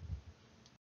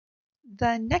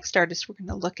 The next artist we're going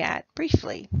to look at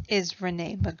briefly is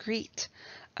René Magritte,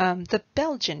 the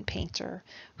Belgian painter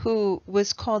who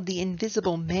was called the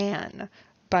Invisible Man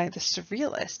by the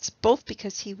Surrealists, both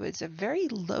because he was a very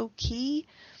low-key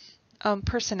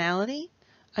personality.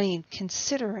 I mean,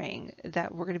 considering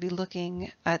that we're going to be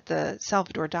looking at the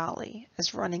Salvador Dali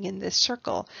as running in this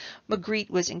circle, Magritte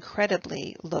was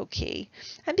incredibly low-key,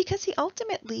 and because he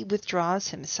ultimately withdraws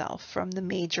himself from the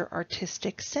major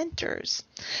artistic centers.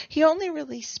 He only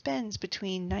really spends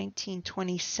between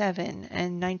 1927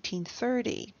 and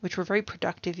 1930, which were very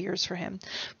productive years for him,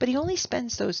 but he only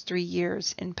spends those 3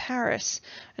 years in Paris,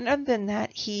 and other than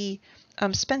that, he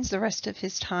spends the rest of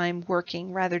his time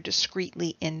working rather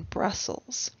discreetly in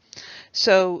Brussels.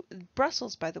 So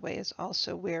Brussels, by the way, is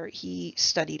also where he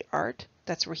studied art.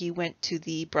 That's where he went to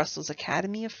the Brussels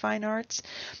Academy of Fine Arts.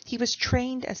 He was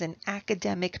trained as an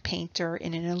academic painter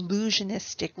in an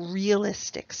illusionistic,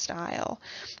 realistic style,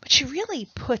 which he really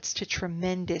puts to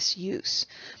tremendous use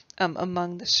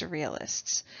among the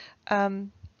Surrealists.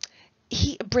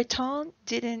 Breton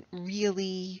didn't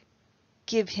really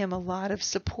give him a lot of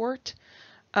support.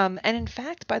 And in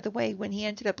fact, by the way, when he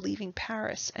ended up leaving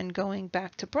Paris and going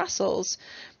back to Brussels,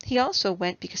 he also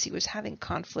went because he was having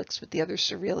conflicts with the other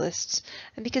Surrealists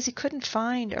and because he couldn't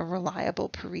find a reliable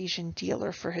Parisian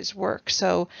dealer for his work.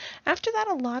 So after that,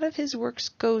 a lot of his works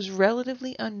goes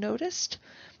relatively unnoticed.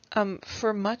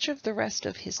 for much of the rest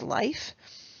of his life,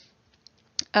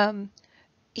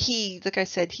 like I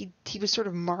said, he was sort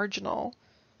of marginal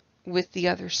with the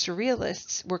other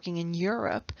surrealists working in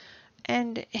Europe,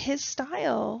 and his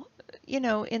style, in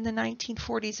the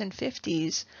 1940s and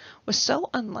 50s was so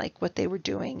unlike what they were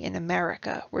doing in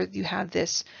America, where you have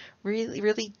this really,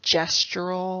 really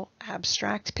gestural,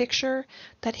 abstract picture,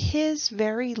 that his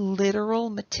very literal,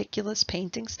 meticulous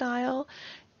painting style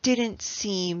didn't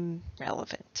seem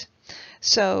relevant.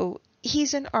 So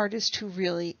he's an artist who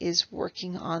really is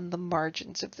working on the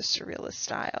margins of the surrealist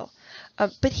style.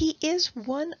 But he is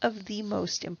one of the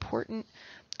most important,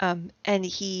 and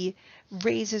he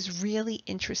raises really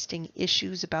interesting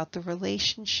issues about the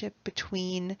relationship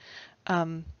between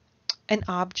an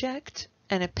object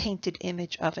and a painted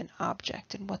image of an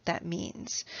object and what that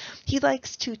means. He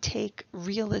likes to take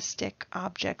realistic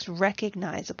objects,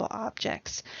 recognizable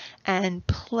objects, and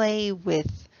play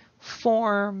with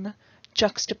form,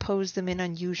 juxtapose them in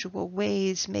unusual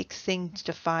ways, make things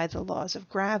defy the laws of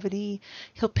gravity.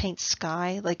 He'll paint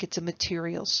sky like it's a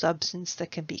material substance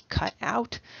that can be cut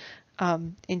out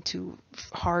into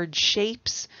hard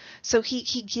shapes. So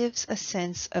he gives a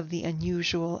sense of the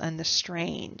unusual and the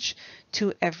strange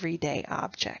to everyday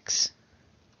objects.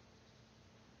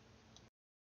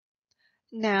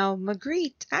 Now,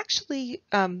 Magritte actually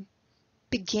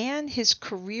began his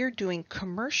career doing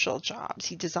commercial jobs.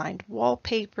 He designed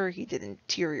wallpaper, he did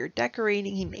interior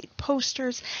decorating, he made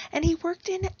posters, and he worked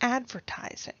in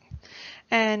advertising.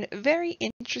 And very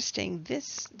interesting,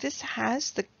 this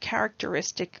has the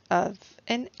characteristic of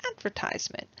an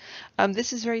advertisement.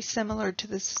 This is very similar to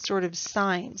the sort of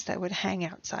signs that would hang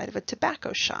outside of a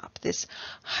tobacco shop. This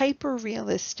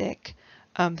hyper-realistic,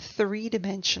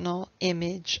 three-dimensional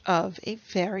image of a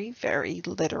very, very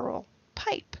literal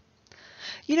pipe.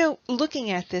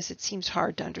 Looking at this, it seems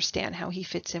hard to understand how he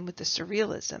fits in with the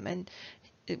surrealism and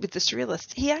with the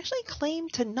surrealists. He actually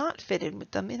claimed to not fit in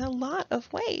with them in a lot of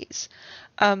ways.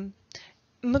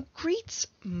 Magritte's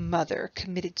mother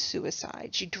committed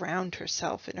suicide. She drowned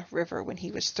herself in a river when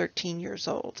he was 13 years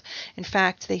old. In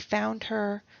fact, they found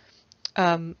her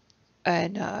and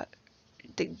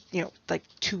like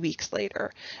 2 weeks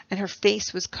later, and her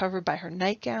face was covered by her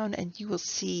nightgown. And you will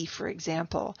see, for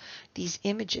example, these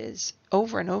images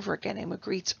over and over again in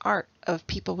Magritte's art of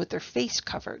people with their face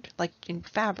covered, like in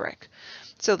fabric.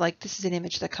 So like this is an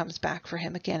image that comes back for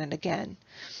him again and again.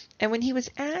 And when he was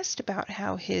asked about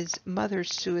how his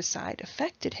mother's suicide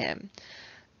affected him,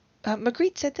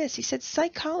 Magritte said this. He said,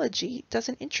 "Psychology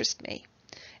doesn't interest me.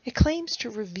 It claims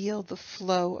to reveal the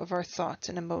flow of our thoughts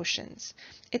and emotions.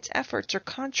 Its efforts are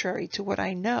contrary to what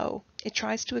I know. It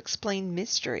tries to explain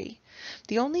mystery.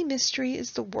 The only mystery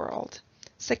is the world.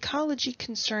 Psychology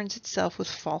concerns itself with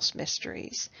false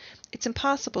mysteries. It's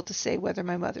impossible to say whether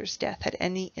my mother's death had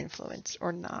any influence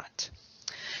or not."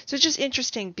 So it's just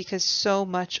interesting because so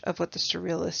much of what the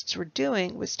surrealists were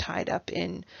doing was tied up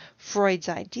in Freud's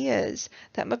ideas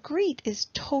that Magritte is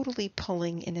totally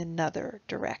pulling in another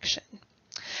direction.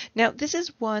 Now, this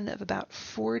is one of about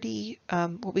 40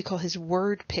 what we call his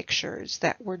word pictures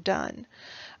that were done.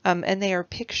 And they are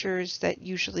pictures that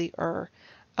usually are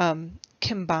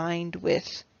combined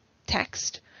with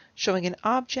text, showing an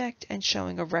object and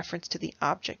showing a reference to the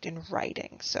object in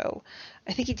writing. So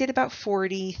I think he did about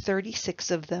 40,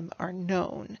 36 of them are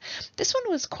known. This one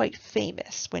was quite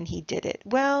famous when he did it.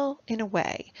 Well, in a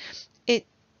way.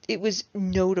 It was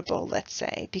notable, let's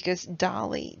say, because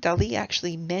Dali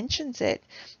actually mentions it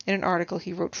in an article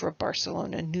he wrote for a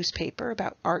Barcelona newspaper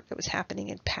about art that was happening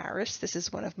in Paris. This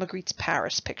is one of Magritte's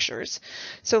Paris pictures.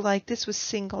 So like this was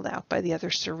singled out by the other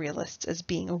surrealists as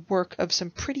being a work of some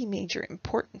pretty major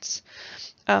importance.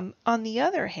 On the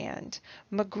other hand,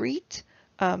 Magritte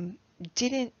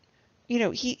didn't,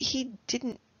 he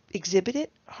didn't exhibit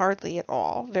it hardly at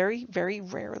all, very, very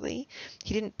rarely.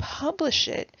 He didn't publish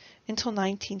it until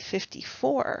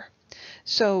 1954.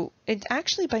 So it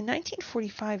actually by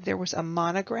 1945 there was a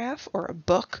monograph or a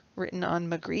book written on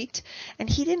Magritte, and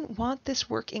he didn't want this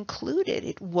work included.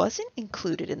 It wasn't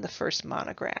included in the first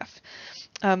monograph.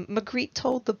 Magritte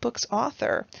told the book's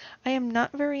author, "I am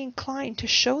not very inclined to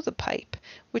show the pipe,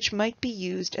 which might be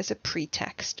used as a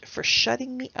pretext for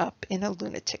shutting me up in a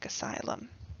lunatic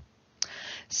asylum."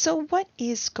 So what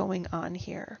is going on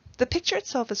here? The picture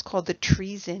itself is called The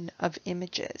Treason of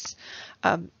Images,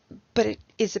 but it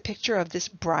is a picture of this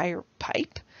briar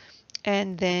pipe,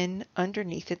 and then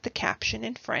underneath it the caption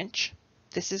in French,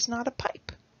 "This is not a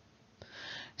pipe."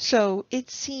 So it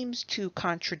seems to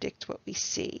contradict what we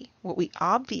see. What we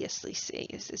obviously see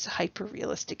is this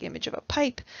hyper-realistic image of a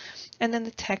pipe, and then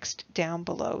the text down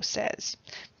below says,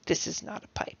 "This is not a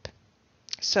pipe."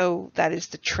 So that is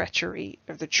the treachery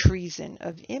or the treason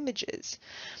of images.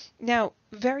 Now,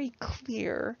 very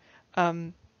clear,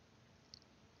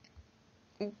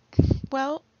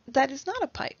 well, that is not a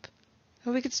pipe.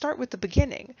 Well, we could start with the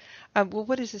beginning. Well,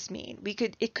 what does this mean?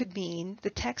 It could mean, the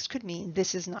text could mean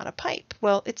this is not a pipe.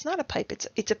 Well, it's not a pipe,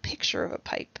 it's a picture of a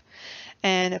pipe.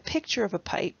 And a picture of a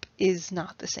pipe is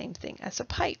not the same thing as a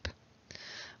pipe.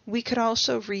 We could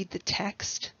also read the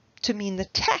text to mean the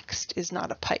text is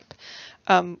not a pipe.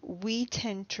 We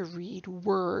tend to read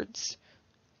words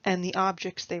and the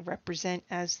objects they represent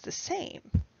as the same.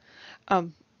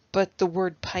 But the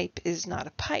word pipe is not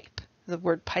a pipe. The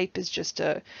word pipe is just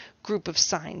a group of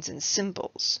signs and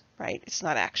symbols, right? It's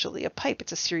not actually a pipe.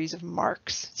 It's a series of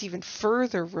marks. It's even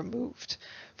further removed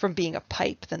from being a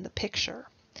pipe than the picture.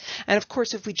 And of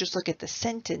course, if we just look at the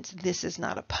sentence, this is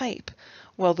not a pipe,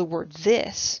 well, the word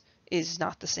this is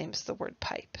not the same as the word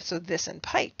pipe. So this and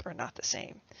pipe are not the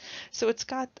same. So it's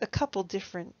got a couple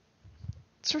different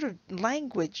sort of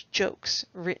language jokes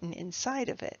written inside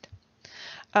of it.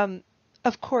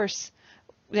 Of course,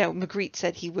 Magritte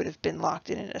said he would have been locked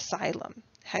in an asylum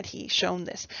had he shown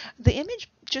this. The image,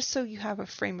 just so you have a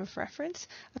frame of reference,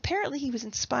 apparently he was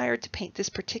inspired to paint this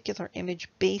particular image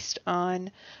based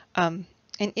on an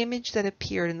image that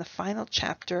appeared in the final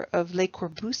chapter of Le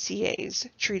Corbusier's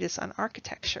treatise on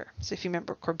architecture. So if you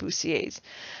remember Corbusier's,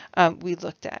 we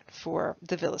looked at for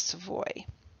the Villa Savoy.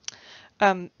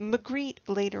 Magritte,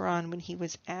 later on, when he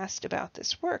was asked about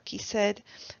this work, he said,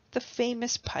 "The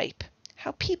famous pipe,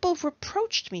 how people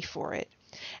reproached me for it.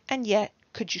 And yet,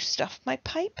 could you stuff my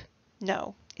pipe?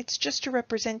 No, it's just a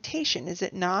representation, is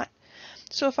it not?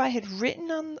 So if I had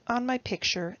written on my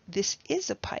picture, this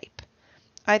is a pipe,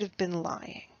 I'd have been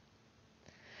lying."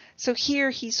 So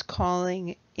here he's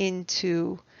calling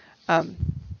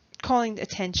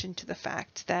attention to the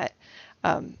fact that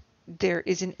there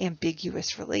is an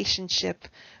ambiguous relationship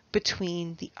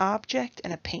between the object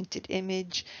and a painted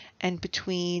image, and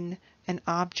between an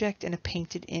object and a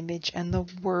painted image and the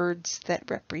words that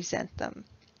represent them.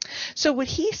 So what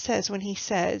he says when he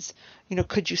says,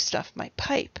 could you stuff my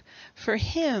pipe? For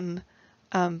him,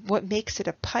 what makes it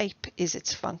a pipe is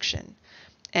its function.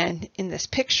 And in this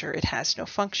picture, it has no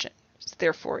function.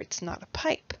 Therefore, it's not a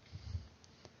pipe.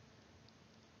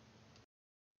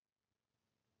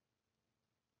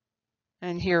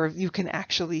 And here you can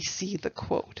actually see the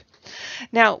quote.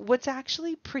 Now, what's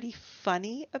actually pretty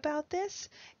funny about this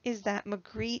is that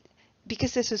Magritte,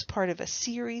 because this is part of a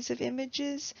series of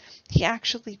images, he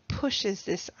actually pushes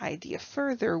this idea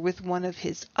further with one of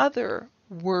his other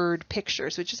word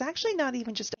pictures, which is actually not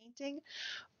even just a painting.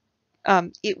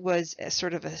 It was a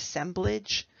sort of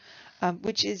assemblage,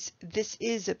 this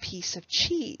is a piece of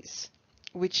cheese,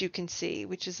 which you can see,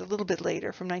 which is a little bit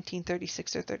later from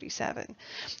 1936 or 37.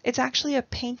 It's actually a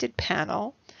painted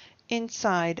panel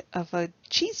inside of a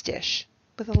cheese dish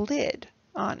with a lid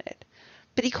on it.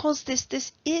 But he calls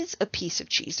this is a piece of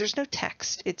cheese. There's no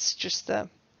text. It's just the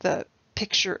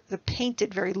picture, the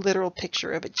painted, very literal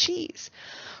picture of a cheese.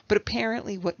 But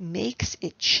apparently what makes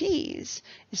it cheese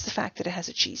is the fact that it has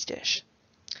a cheese dish.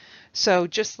 So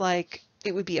just like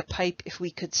it would be a pipe if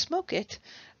we could smoke it,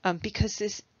 because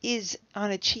this is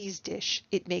on a cheese dish,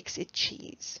 it makes it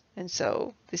cheese. And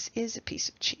so this is a piece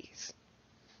of cheese.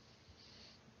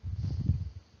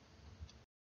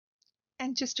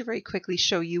 And just to very quickly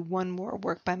show you one more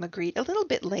work by Magritte, a little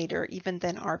bit later even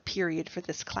than our period for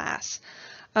this class,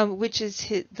 which is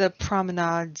the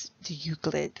Promenades de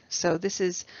Euclid. So this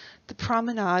is the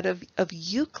Promenade of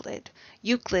Euclid.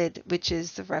 Euclid, which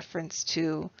is the reference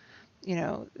to,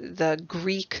 the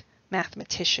Greek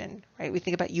mathematician, right? We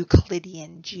think about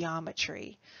Euclidean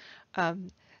geometry.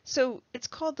 So it's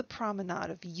called the Promenade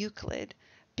of Euclid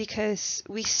because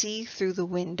we see through the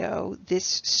window this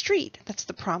street. That's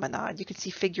the promenade. You can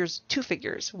see two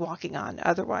figures walking on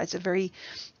otherwise a very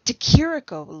De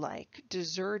Chirico-like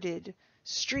deserted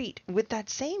street with that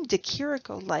same De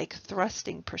Chirico-like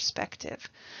thrusting perspective.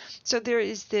 So there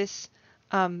is this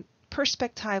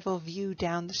perspectival view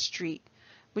down the street,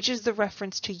 which is the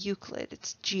reference to Euclid.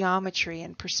 It's geometry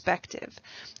and perspective.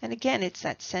 And again, it's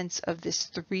that sense of this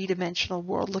three-dimensional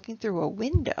world looking through a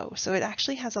window. So it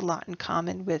actually has a lot in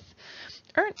common with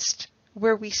Ernst,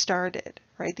 where we started,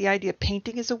 right? The idea of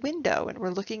painting is a window, and we're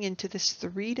looking into this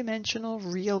three-dimensional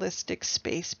realistic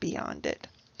space beyond it.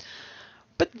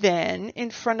 But then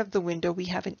in front of the window, we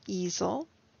have an easel,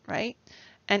 right?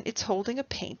 And it's holding a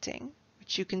painting,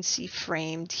 which you can see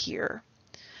framed here.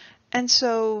 And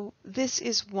so this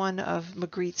is one of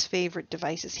Magritte's favorite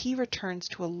devices. He returns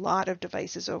to a lot of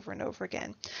devices over and over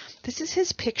again. This is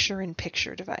his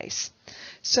picture-in-picture device.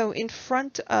 So in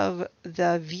front of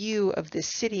the view of this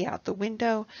city out the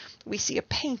window, we see a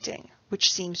painting,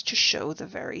 which seems to show the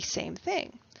very same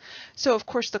thing. So of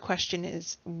course the question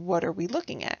is, what are we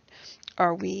looking at?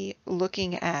 Are we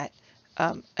looking at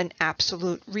an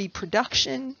absolute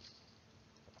reproduction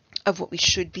of what we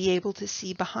should be able to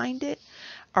see behind it?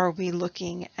 Are we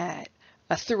looking at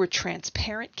through a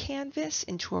transparent canvas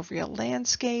into a real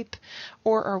landscape?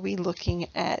 Or are we looking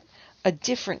at a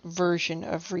different version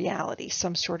of reality,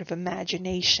 some sort of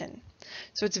imagination?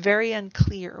 So it's very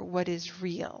unclear what is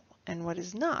real and what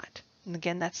is not. And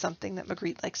again, that's something that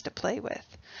Magritte likes to play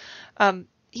with.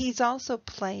 He's also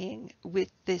playing with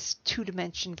this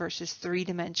 2-dimension versus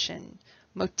 3-dimension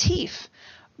motif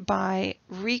by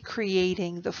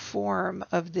recreating the form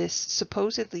of this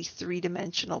supposedly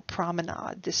 3-dimensional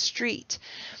promenade, this street,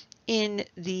 in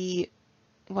the,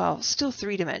 well, still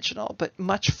 3-dimensional, but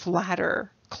much flatter,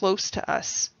 close to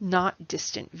us, not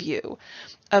distant view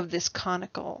of this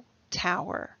conical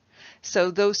tower. So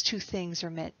those two things are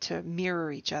meant to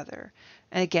mirror each other,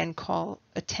 and again call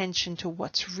attention to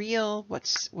what's real,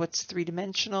 what's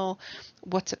 3-dimensional,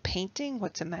 what's a painting,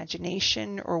 what's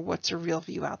imagination, or what's a real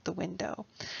view out the window.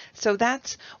 So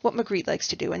that's what Magritte likes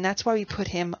to do, and that's why we put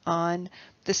him on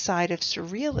the side of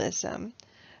surrealism.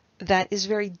 That is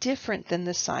very different than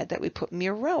the side that we put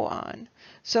Miro on.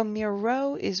 So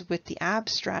Miro is with the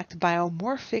abstract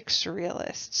biomorphic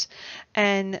surrealists,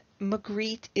 and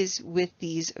Magritte is with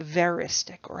these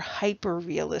veristic or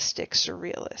hyper-realistic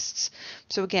surrealists.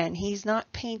 So again, he's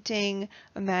not painting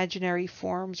imaginary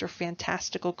forms or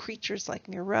fantastical creatures like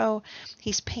Miro.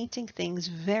 He's painting things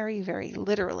very, very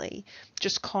literally,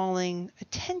 just calling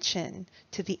attention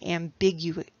to the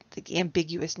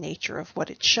ambiguous nature of what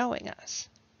it's showing us.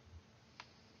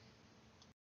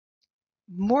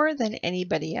 More than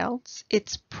anybody else,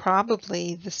 it's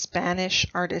probably the Spanish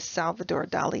artist Salvador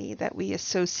Dali that we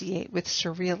associate with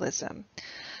surrealism.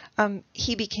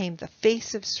 He became the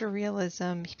face of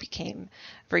surrealism. He became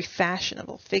a very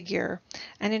fashionable figure.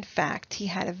 And in fact, he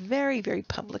had a very, very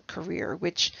public career,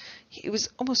 which it was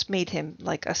almost made him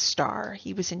like a star.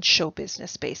 He was in show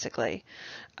business, basically.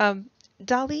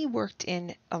 Dali worked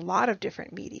in a lot of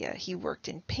different media. He worked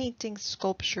in painting,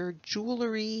 sculpture,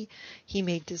 jewelry. He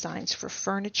made designs for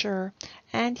furniture,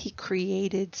 and he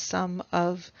created some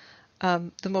of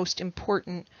the most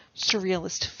important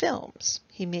surrealist films.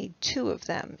 He made 2 of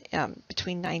them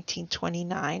between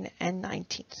 1929 and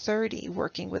 1930,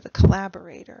 working with a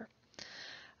collaborator.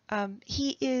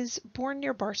 He is born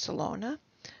near Barcelona,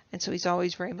 and so he's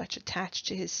always very much attached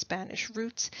to his Spanish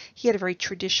roots. He had a very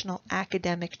traditional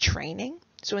academic training.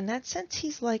 So in that sense,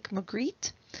 he's like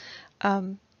Magritte.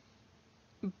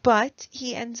 But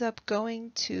he ends up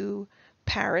going to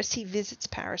Paris. He visits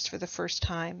Paris for the first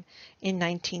time in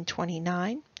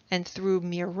 1929. And through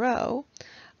Miro,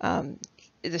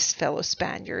 this fellow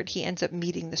Spaniard, he ends up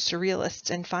meeting the surrealists.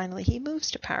 And finally, he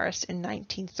moves to Paris in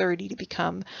 1930 to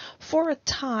become, for a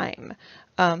time,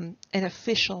 an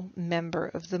official member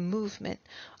of the movement.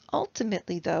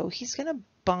 Ultimately, though, he's going to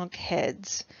bonk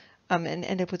heads and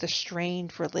end up with a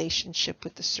strained relationship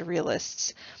with the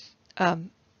surrealists.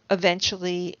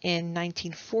 Eventually, in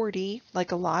 1940,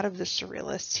 like a lot of the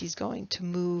surrealists, he's going to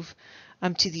move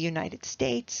to the United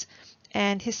States,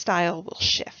 and his style will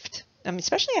shift.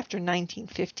 Especially after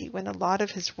 1950, when a lot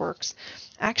of his works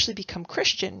actually become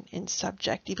Christian in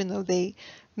subject, even though they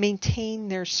maintain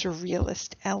their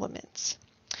surrealist elements.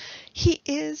 He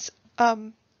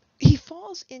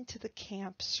falls into the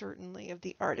camp, certainly, of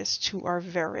the artists who are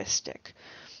veristic,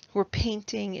 who are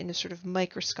painting in a sort of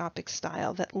microscopic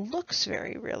style that looks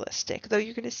very realistic, though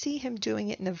you're going to see him doing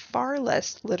it in a far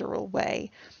less literal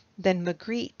way than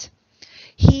Magritte.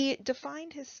 He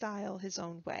defined his style his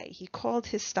own way. He called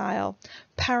his style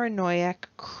paranoid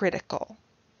critical.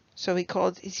 So he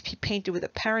painted with a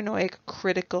paranoid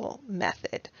critical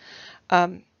method,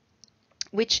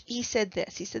 which he said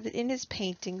this. He said that in his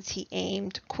paintings he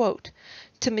aimed, quote,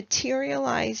 to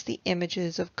materialize the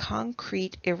images of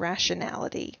concrete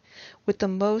irrationality with the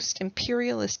most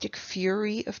imperialistic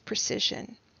fury of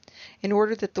precision, in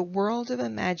order that the world of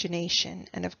imagination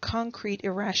and of concrete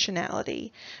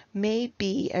irrationality may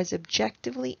be as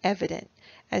objectively evident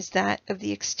as that of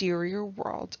the exterior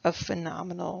world of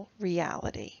phenomenal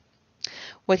reality.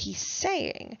 What he's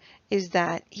saying is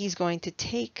that he's going to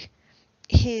take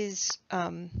his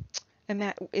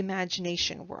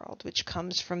imagination world, which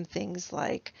comes from things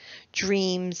like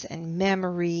dreams and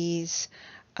memories,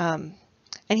 and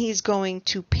he's going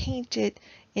to paint it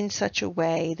in such a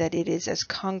way that it is as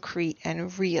concrete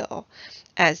and real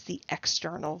as the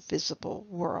external visible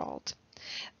world.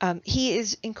 He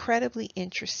is incredibly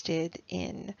interested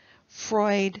in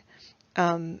Freud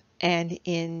and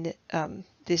in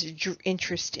this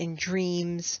interest in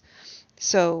dreams.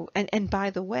 So, and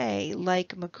by the way,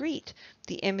 like Magritte,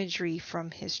 the imagery from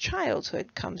his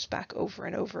childhood comes back over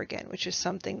and over again, which is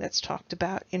something that's talked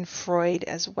about in Freud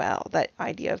as well, that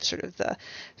idea of sort of the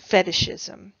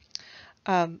fetishism.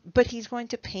 But he's going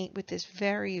to paint with this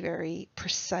very, very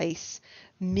precise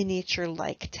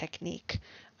miniature-like technique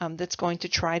that's going to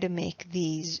try to make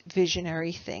these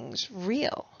visionary things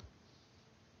real.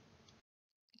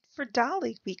 For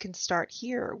Dali, we can start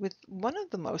here with one of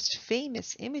the most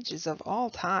famous images of all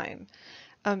time,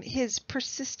 his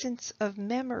Persistence of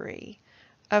Memory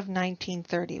of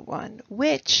 1931,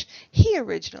 which he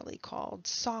originally called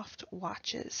Soft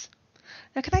Watches.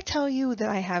 Now, can I tell you that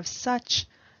I have such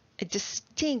a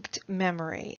distinct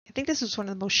memory? I think this was one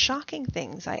of the most shocking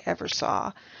things I ever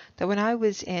saw, that when I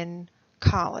was in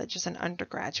college as an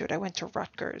undergraduate, I went to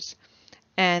Rutgers,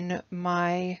 and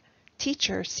my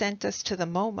teacher sent us to the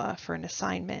MoMA for an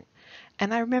assignment.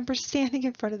 And I remember standing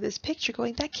in front of this picture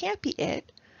going, that can't be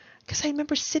it. Because I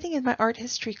remember sitting in my art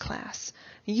history class.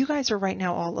 You guys are right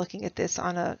now all looking at this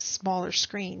on a smaller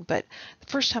screen, but the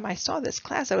first time I saw this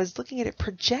class, I was looking at it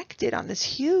projected on this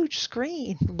huge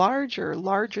screen, larger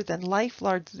than life,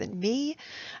 larger than me.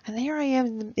 And there I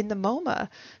am in the MoMA,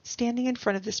 standing in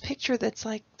front of this picture that's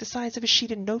like the size of a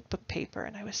sheet of notebook paper,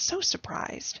 and I was so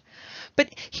surprised.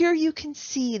 But here you can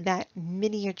see that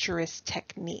miniaturist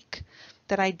technique,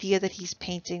 that idea that he's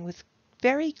painting with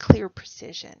very clear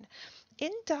precision.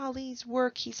 In Dali's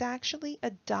work, he's actually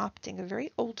adopting a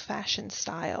very old-fashioned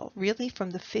style, really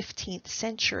from the 15th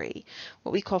century,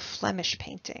 what we call Flemish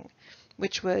painting,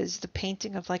 which was the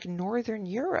painting of like Northern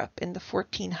Europe in the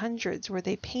 1400s, where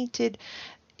they painted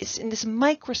in this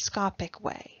microscopic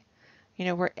way, you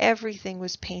know, where everything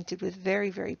was painted with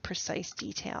very, very precise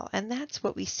detail. And that's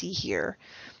what we see here.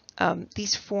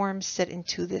 These forms set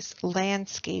into this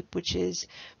landscape, which is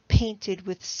painted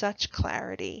with such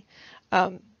clarity,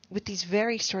 with these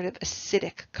very sort of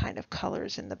acidic kind of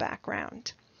colors in the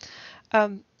background.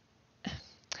 Dali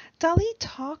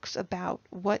talks about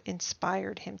what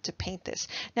inspired him to paint this.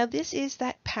 Now, this is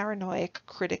that paranoid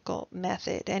critical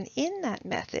method, and in that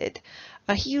method,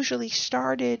 he usually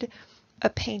started a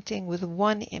painting with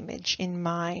one image in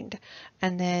mind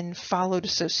and then followed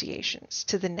associations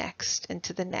to the next and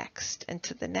to the next and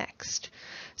to the next,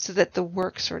 so that the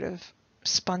work sort of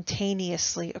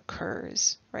spontaneously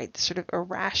occurs, right? The sort of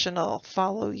irrational,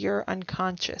 follow your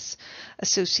unconscious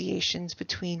associations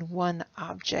between one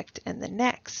object and the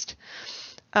next.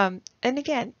 And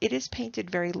again, it is painted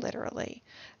very literally.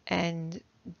 And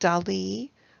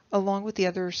Dali, along with the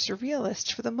other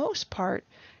surrealists, for the most part,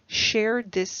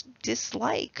 shared this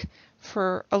dislike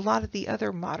for a lot of the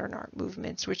other modern art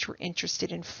movements, which were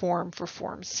interested in form for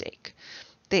form's sake.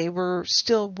 They were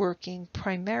still working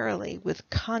primarily with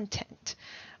content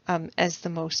as the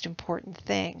most important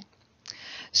thing.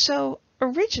 So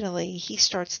originally, he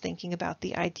starts thinking about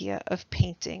the idea of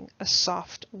painting a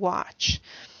soft watch.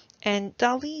 And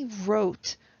Dali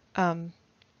wrote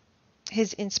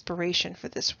his inspiration for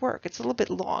this work. It's a little bit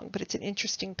long, but it's an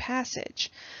interesting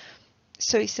passage.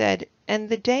 So he said, "And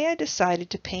the day I decided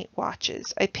to paint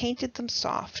watches, I painted them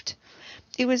soft.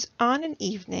 It was on an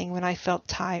evening when I felt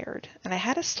tired, and I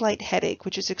had a slight headache,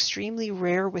 which is extremely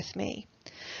rare with me.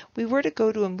 We were to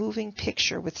go to a moving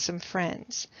picture with some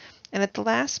friends, and at the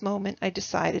last moment I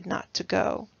decided not to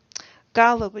go.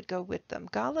 Gala would go with them.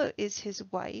 Gala is his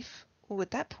wife. Well,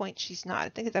 at that point she's not. I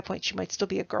think at that point she might still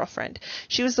be a girlfriend.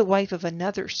 She was the wife of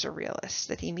another surrealist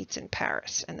that he meets in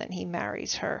Paris, and then he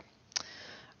marries her.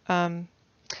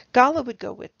 Gala would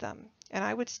go with them, and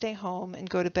I would stay home and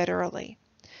go to bed early.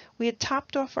 We had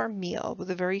topped off our meal with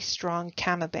a very strong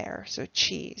camembert, so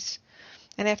cheese.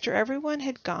 And after everyone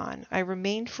had gone, I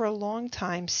remained for a long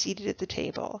time seated at the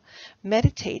table,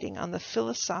 meditating on the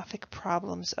philosophic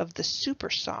problems of the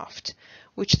super-soft,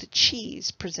 which the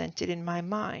cheese presented in my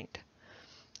mind.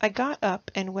 I got up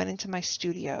and went into my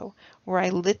studio, where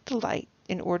I lit the light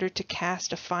in order to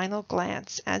cast a final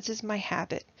glance, as is my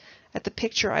habit, at the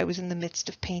picture I was in the midst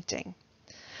of painting.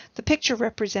 The picture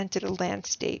represented a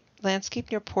landscape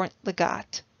near Port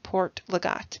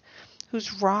Legat,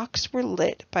 whose rocks were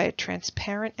lit by a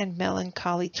transparent and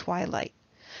melancholy twilight.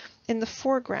 In the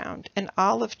foreground, an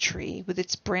olive tree with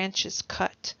its branches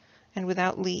cut and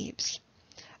without leaves.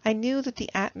 I knew that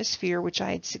the atmosphere which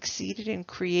I had succeeded in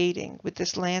creating with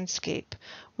this landscape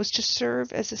was to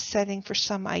serve as a setting for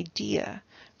some idea,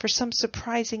 for some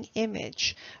surprising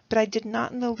image, but I did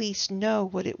not in the least know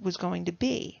what it was going to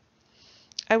be.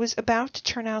 I was about to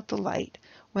turn out the light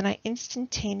when I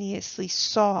instantaneously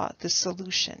saw the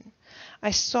solution. I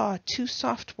saw two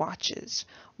soft watches,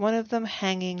 one of them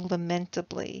hanging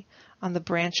lamentably on the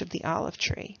branch of the olive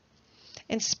tree.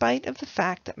 In spite of the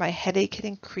fact that my headache had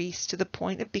increased to the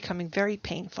point of becoming very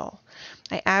painful,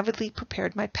 I avidly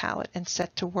prepared my palette and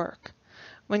set to work.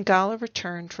 When Gala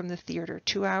returned from the theater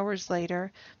 2 hours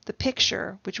later, the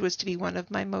picture, which was to be one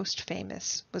of my most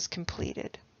famous, was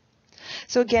completed.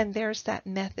 So again, there's that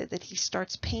method that he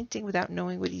starts painting without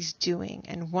knowing what he's doing,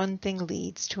 and one thing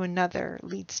leads to another,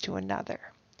 leads to another.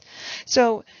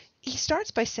 So he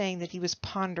starts by saying that he was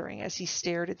pondering as he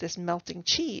stared at this melting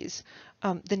cheese,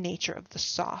 the nature of the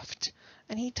soft.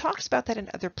 And he talks about that in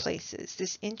other places,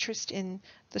 this interest in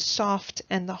the soft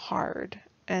and the hard,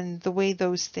 and the way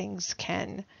those things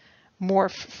can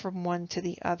morph from one to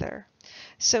the other.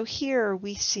 So here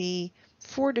we see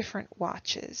 4 different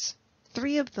watches.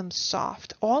 3 of them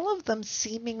soft, all of them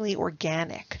seemingly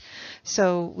organic.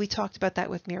 So we talked about that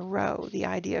with Miro, the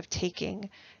idea of taking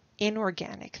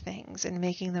inorganic things and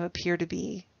making them appear to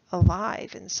be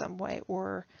alive in some way,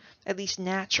 or at least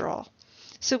natural.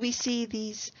 So we see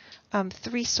these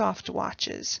 3 soft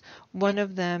watches. One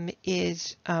of them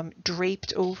is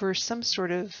draped over some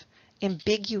sort of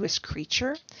ambiguous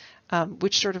creature,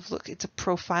 which sort of it's a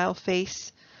profile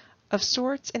face of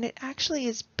sorts, and it actually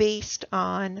is based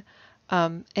on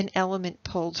an element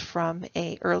pulled from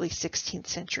a early 16th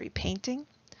century painting.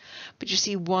 But you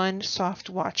see one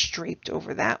soft watch draped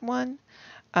over that one.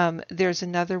 There's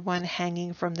another one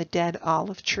hanging from the dead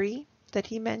olive tree that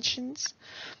he mentions.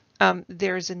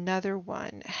 There's another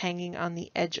one hanging on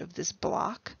the edge of this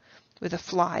block with a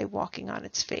fly walking on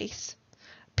its face.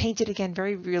 Painted again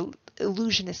very real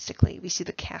illusionistically. We see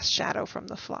the cast shadow from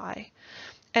the fly.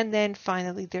 And then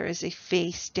finally there is a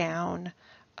face down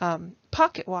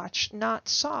pocket watch, not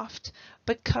soft,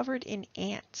 but covered in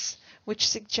ants, which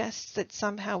suggests that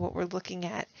somehow what we're looking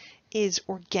at is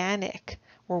organic,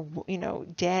 or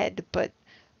dead, but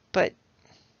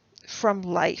from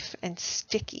life and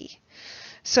sticky.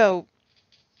 So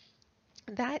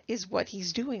that is what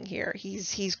he's doing here.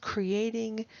 He's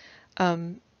creating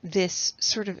this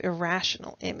sort of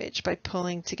irrational image by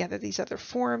pulling together these other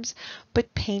forms,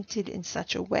 but painted in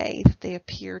such a way that they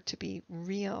appear to be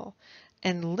real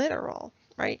and literal,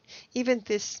 right? Even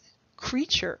this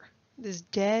creature, this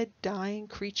dead, dying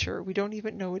creature, we don't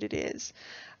even know what it is.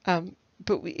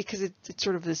 But because it's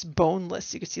sort of this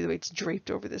boneless, you can see the way it's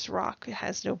draped over this rock. It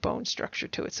has no bone structure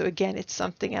to it. So again, it's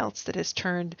something else that has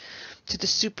turned to the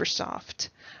super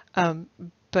soft.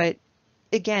 But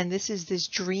again, this is this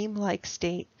dreamlike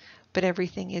state, but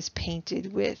everything is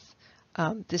painted with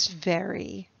this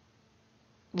very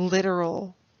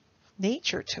literal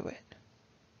nature to it.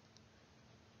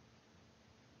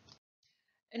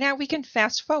 Now we can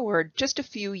fast forward just a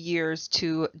few years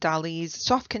to Dali's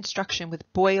soft construction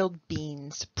with boiled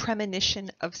beans,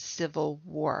 Premonition of Civil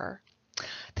War.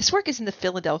 This work is in the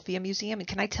Philadelphia Museum, and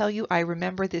can I tell you, I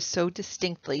remember this so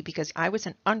distinctly because I was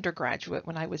an undergraduate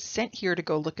when I was sent here to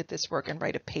go look at this work and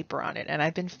write a paper on it, and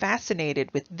I've been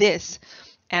fascinated with this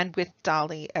and with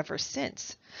Dali ever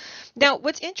since. Now,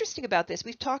 what's interesting about this,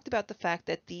 we've talked about the fact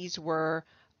that these were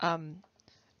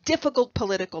difficult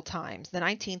political times. The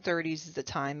 1930s is the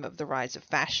time of the rise of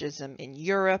fascism in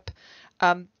Europe.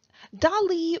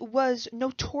 Dali was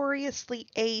notoriously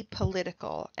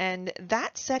apolitical, and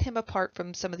that set him apart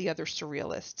from some of the other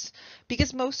surrealists,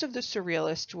 because most of the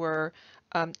surrealists were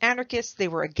anarchists. They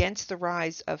were against the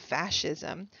rise of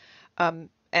fascism.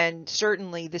 And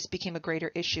certainly this became a greater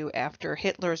issue after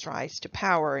Hitler's rise to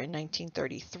power in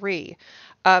 1933.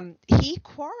 He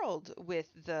quarreled with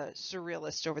the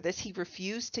surrealists over this. He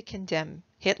refused to condemn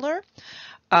Hitler,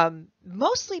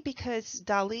 mostly because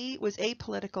Dali was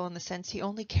apolitical in the sense he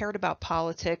only cared about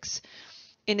politics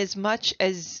in as much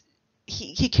as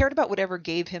he cared about whatever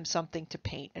gave him something to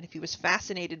paint. And if he was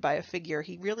fascinated by a figure,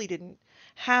 he really didn't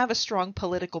have a strong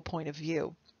political point of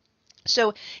view.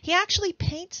 So he actually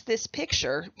paints this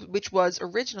picture, which was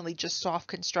originally just soft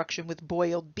construction with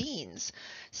boiled beans,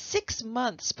 6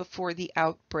 months before the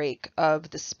outbreak of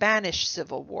the Spanish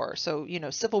Civil War. So,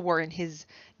 civil war in his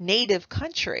native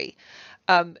country,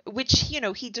 which,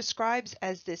 he describes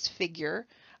as this figure.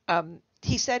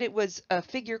 He said it was a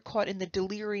figure caught in the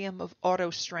delirium of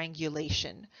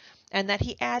auto-strangulation, and that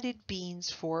he added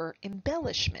beans for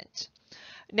embellishment.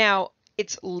 Now,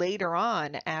 it's later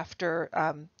on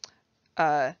after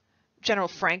General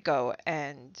Franco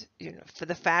and for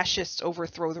the fascists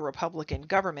overthrow the Republican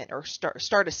government or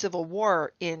start a civil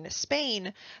war in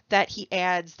Spain, that he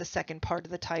adds the second part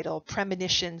of the title,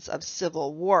 Premonitions of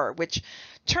Civil War, which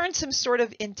turns him sort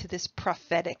of into this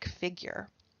prophetic figure.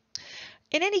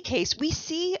 In any case, we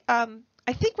see,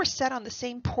 I think we're set on the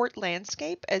same port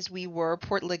landscape as we were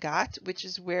Port Legat, which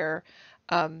is where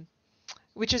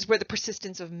the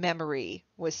persistence of memory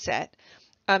was set.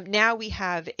 Now we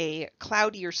have a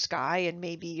cloudier sky, and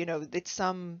maybe, it's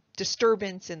some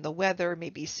disturbance in the weather,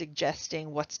 maybe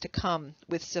suggesting what's to come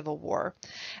with civil war.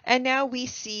 And now we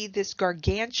see this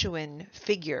gargantuan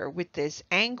figure with this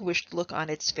anguished look on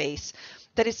its face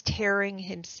that is tearing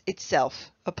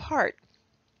itself apart.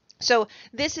 So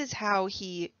this is how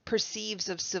he perceives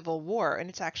of civil war,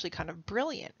 and it's actually kind of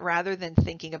brilliant. Rather than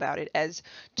thinking about it as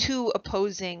two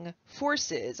opposing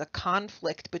forces, a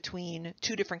conflict between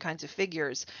two different kinds of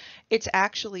figures, it's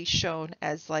actually shown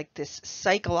as like this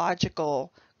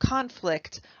psychological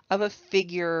conflict of a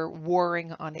figure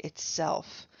warring on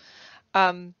itself.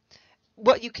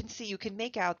 What you can see, you can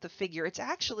make out the figure. It's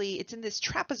in this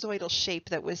trapezoidal shape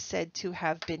that was said to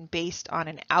have been based on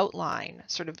an outline,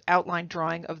 sort of outline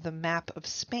drawing of the map of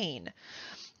Spain.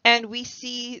 And we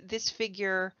see this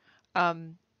figure,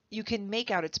 you can make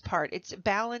out its part. It's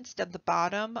balanced at the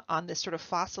bottom on this sort of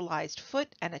fossilized foot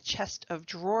and a chest of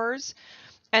drawers.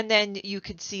 And then you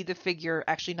could see the figure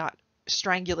actually not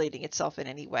strangulating itself in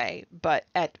any way, but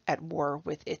at war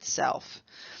with itself.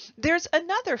 There's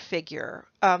another figure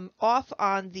off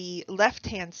on the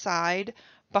left-hand side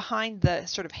behind the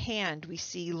sort of hand we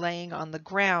see laying on the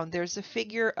ground. There's a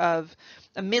figure of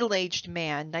a middle-aged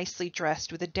man, nicely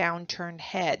dressed with a downturned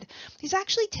head. He's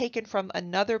actually taken from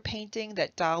another painting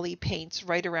that Dali paints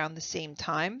right around the same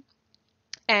time.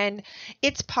 And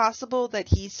it's possible that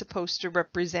he's supposed to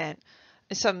represent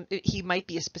he might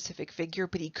be a specific figure,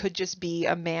 but he could just be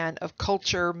a man of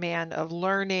culture, man of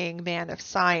learning, man of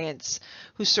science,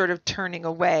 who's sort of turning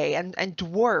away and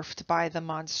dwarfed by the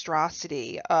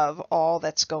monstrosity of all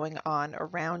that's going on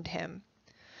around him.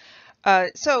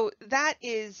 So that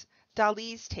is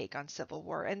Dali's take on civil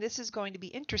war, and this is going to be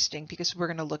interesting because we're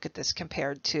going to look at this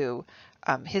compared to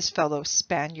his fellow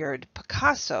Spaniard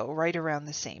Picasso right around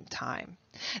the same time.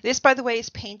 This, by the way, is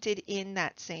painted in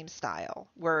that same style,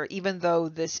 where even though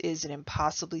this is an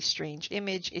impossibly strange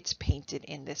image, it's painted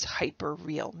in this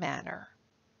hyper-real manner.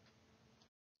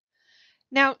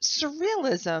 Now,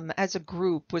 Surrealism as a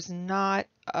group was not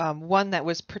one that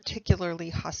was particularly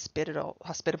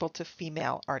hospitable to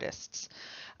female artists.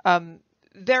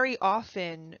 Very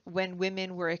often when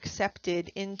women were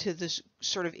accepted into this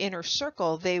sort of inner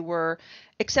circle, they were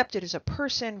accepted as a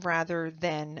person rather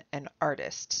than an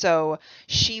artist. So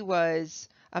she was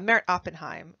Merit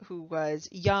Oppenheim, who was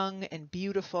young and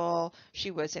beautiful.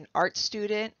 She was an art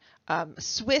student,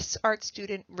 Swiss art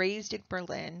student raised in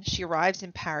Berlin. She arrives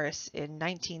in Paris in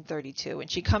 1932,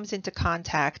 and she comes into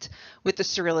contact with the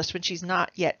Surrealists when she's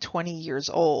not yet 20 years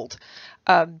old.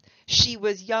 She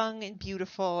was young and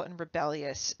beautiful and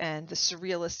rebellious, and the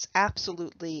Surrealists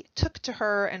absolutely took to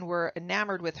her and were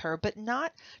enamored with her, but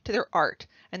not to their art.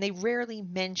 And they rarely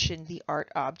mentioned the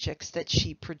art objects that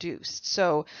she produced.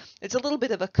 So it's a little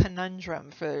bit of a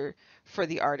conundrum for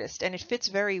the artist, and it fits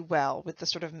very well with the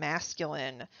sort of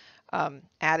masculine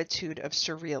attitude of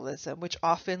Surrealism, which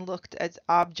often looked at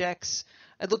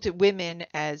women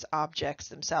as objects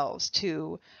themselves,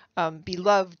 to be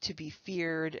loved, to be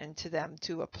feared, and to them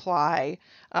to apply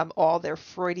all their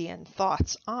Freudian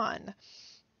thoughts on.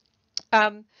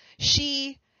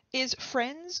 She is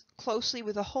friends closely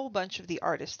with a whole bunch of the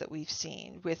artists that we've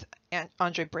seen, with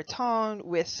Andre Breton,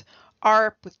 with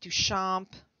Arp, with Duchamp,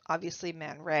 obviously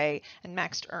Man Ray, and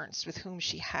Max Ernst, with whom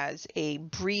she has a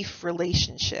brief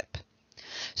relationship.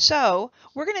 So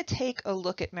we're going to take a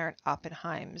look at Merit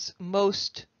Oppenheim's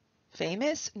most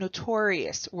famous,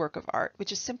 notorious work of art,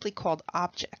 which is simply called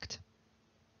Object.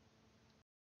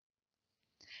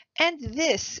 And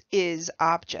this is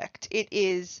Object. It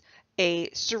is a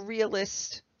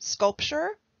surrealist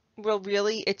sculpture. Well,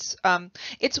 really,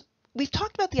 we've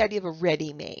talked about the idea of a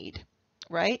ready-made,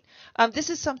 right? This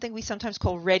is something we sometimes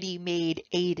call ready-made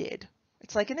aided.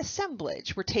 It's like an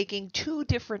assemblage. We're taking two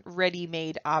different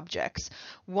ready-made objects,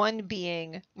 one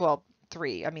being, well,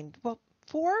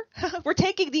 four? We're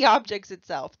taking the objects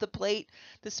itself, the plate,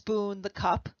 the spoon, the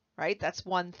cup, right? That's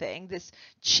one thing. This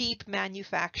cheap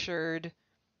manufactured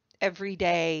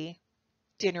everyday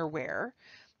dinnerware,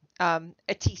 a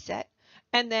tea set.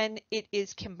 And then it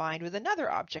is combined with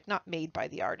another object not made by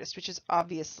the artist, which is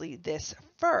obviously this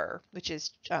fur, which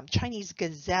is Chinese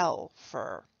gazelle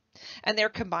fur. And they're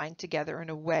combined together in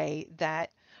a way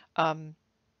that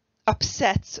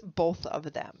upsets both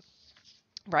of them.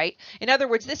 Right? In other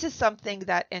words, this is something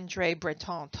that André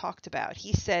Breton talked about.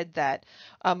 He said that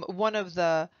one of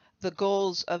the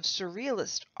goals of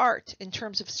surrealist art, in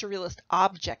terms of surrealist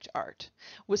object art,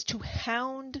 was to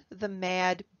hound the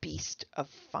mad beast of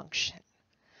function.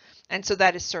 And so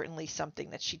that is certainly something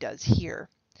that she does here.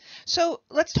 So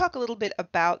let's talk a little bit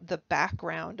about the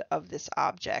background of this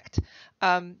object.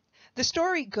 The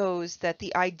story goes that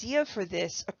the idea for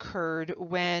this occurred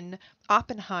when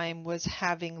Oppenheim was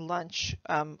having lunch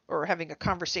or having a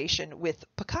conversation with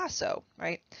Picasso,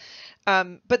 right?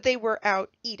 But they were out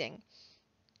eating.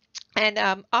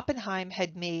 And Oppenheim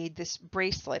had made this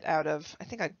bracelet out of, I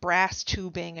think, like brass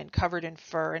tubing and covered in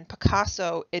fur, and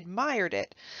Picasso admired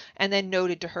it and then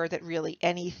noted to her that really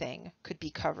anything could be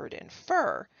covered in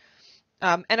fur.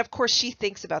 And of course, she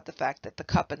thinks about the fact that the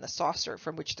cup and the saucer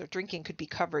from which they're drinking could be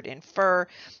covered in fur.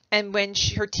 And when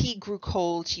her tea grew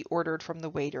cold, she ordered from the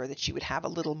waiter that she would have a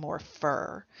little more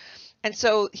fur. And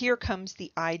so here comes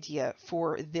the idea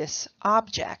for this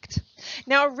object.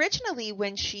 Now, originally,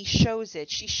 when she shows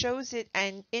it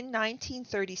and in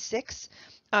 1936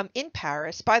 in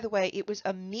Paris. By the way, it was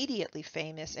immediately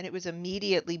famous and it was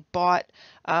immediately bought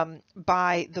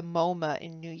by the MoMA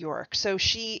in New York. So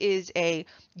she is a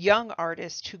young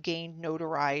artist who gained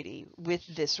notoriety with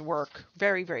this work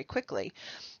very, very quickly.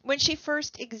 When she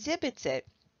first exhibits it,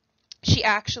 she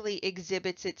actually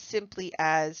exhibits it simply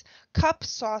as cup,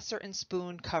 saucer, and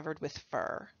spoon covered with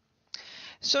fur.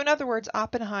 So in other words,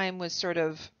 Oppenheim was sort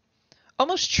of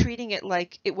almost treating it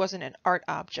like it wasn't an art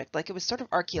object, like it was sort of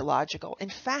archaeological. In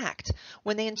fact,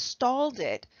 when they installed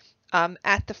it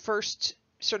at the first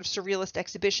sort of surrealist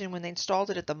exhibition, when they installed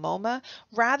it at the MoMA,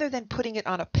 rather than putting it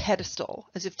on a pedestal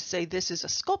as if to say this is a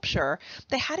sculpture,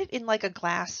 they had it in like a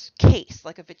glass case,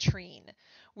 like a vitrine,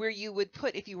 where you would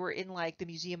put, if you were in like the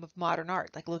Museum of Modern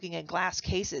Art, like looking at glass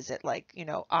cases at like, you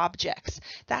know, objects.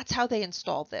 That's how they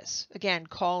installed this. Again,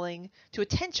 calling to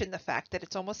attention the fact that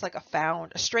it's almost like a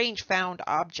strange found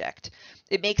object.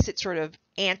 It makes it sort of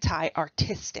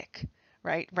anti-artistic,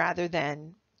 right? Rather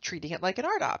than treating it like an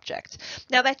art object.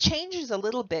 Now that changes a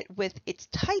little bit with its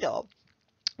title,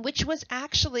 which was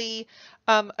actually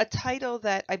a title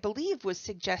that I believe was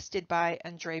suggested by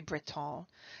André Breton,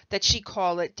 that she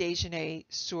call it Déjeuner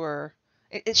sur,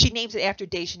 she names it after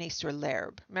Déjeuner sur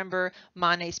l'herbe. Remember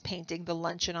Manet's painting The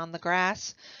Luncheon on the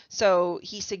Grass? So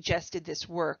he suggested this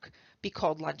work be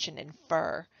called Luncheon in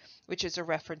Fur, which is a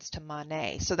reference to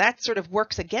Manet. So that sort of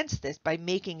works against this by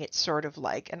making it sort of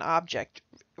like an object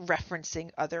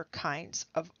referencing other kinds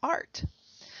of art.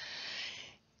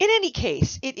 In any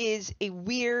case, it is a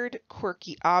weird,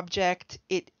 quirky object.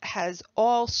 It has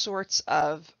all sorts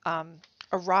of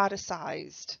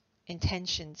eroticized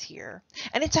intentions here.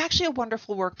 And it's actually a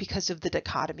wonderful work because of the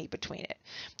dichotomy between it.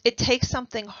 It takes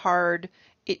something hard,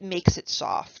 it makes it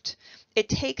soft. It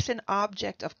takes an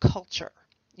object of culture,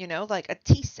 you know, like a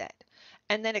tea set,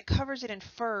 and then it covers it in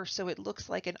fur so it looks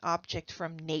like an object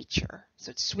from nature.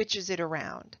 So it switches it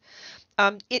around.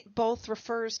 It both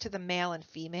refers to the male and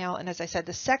female, and as I said,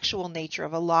 the sexual nature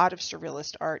of a lot of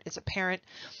surrealist art is apparent,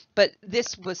 but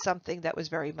this was something that was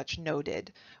very much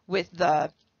noted with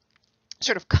the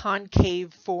sort of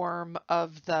concave form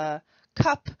of the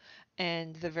cup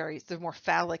and the more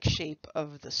phallic shape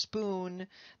of the spoon,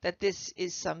 that this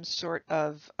is some sort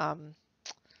of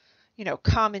you know,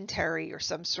 commentary or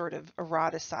some sort of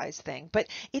eroticized thing. But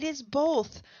it is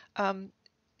both,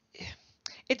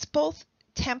 it's both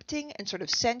tempting and sort of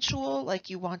sensual, like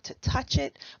you want to touch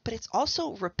it, but it's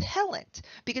also repellent,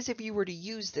 because if you were to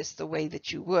use this the way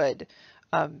that you would,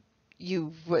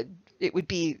 it would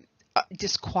be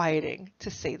disquieting, to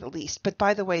say the least. But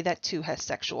by the way, that too has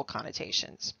sexual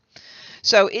connotations.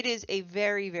 So it is a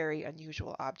very, very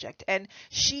unusual object. And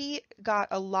she got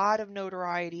a lot of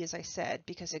notoriety, as I said,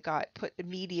 because it got put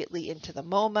immediately into the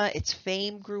MoMA. Its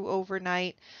fame grew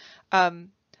overnight.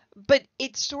 But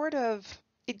it sort of,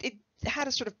 it had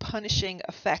a sort of punishing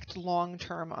effect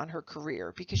long-term on her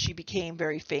career, because she became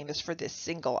very famous for this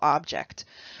single object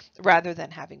rather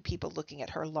than having people looking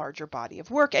at her larger body of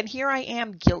work. And here I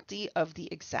am guilty of the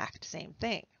exact same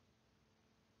thing.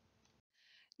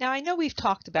 Now, I know we've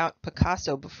talked about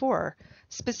Picasso before,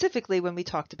 specifically when we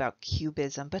talked about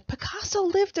Cubism, but Picasso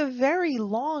lived a very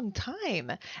long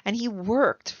time and he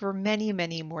worked for many,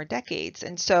 many more decades.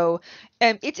 And so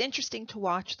it's interesting to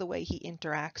watch the way he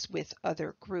interacts with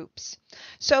other groups.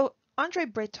 So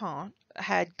André Breton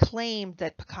had claimed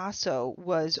that Picasso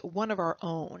was one of our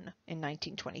own in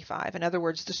 1925. In other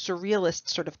words, the surrealists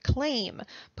sort of claim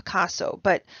Picasso,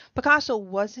 but Picasso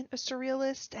wasn't a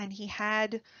surrealist, and he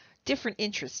had different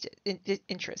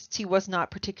interests. He was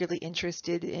not particularly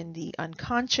interested in the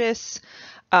unconscious,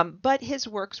 but his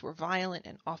works were violent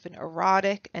and often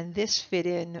erotic, and this fit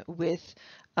in with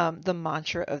the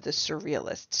mantra of the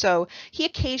Surrealists. So he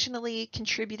occasionally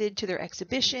contributed to their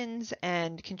exhibitions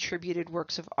and contributed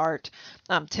works of art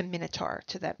to Minotaur,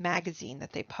 to that magazine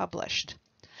that they published.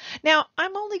 Now,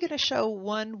 I'm only going to show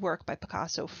one work by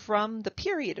Picasso from the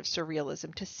period of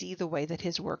Surrealism to see the way that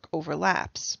his work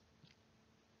overlaps.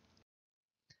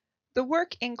 The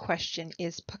work in question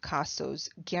is Picasso's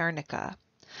Guernica.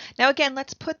 Now, again,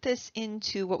 let's put this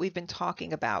into what we've been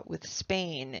talking about with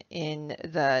Spain in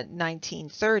the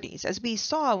 1930s. As we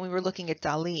saw when we were looking at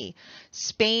Dali,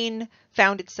 Spain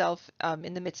found itself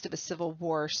in the midst of a civil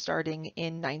war starting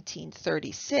in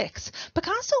 1936.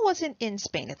 Picasso wasn't in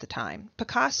Spain at the time.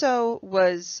 Picasso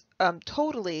was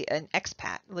totally an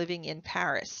expat living in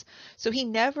Paris. So he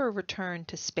never returned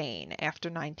to Spain after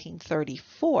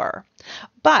 1934.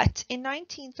 But in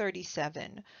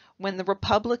 1937, when the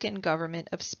Republican government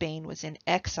of Spain was in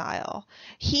exile,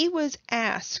 he was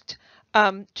asked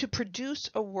to produce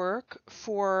a work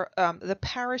for the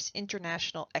Paris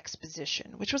International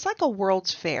Exposition, which was like a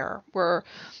World's Fair where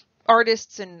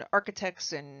artists and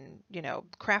architects and,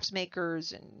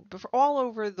 craftsmakers and all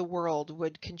over the world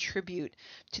would contribute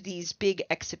to these big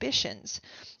exhibitions.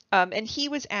 And he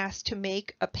was asked to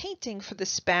make a painting for the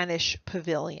Spanish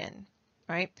pavilion.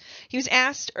 Right? He was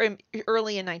asked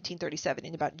early in 1937,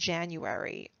 in about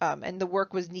January, and the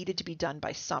work was needed to be done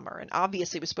by summer. And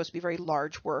obviously it was supposed to be very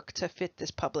large work to fit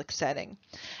this public setting.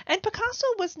 And Picasso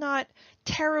was not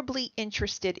terribly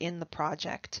interested in the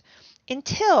project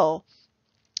until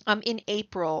in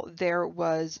April, there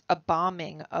was a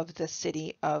bombing of the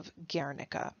city of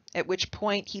Guernica, at which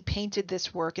point he painted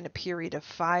this work in a period of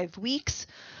 5 weeks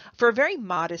for a very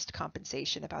modest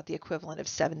compensation, about the equivalent of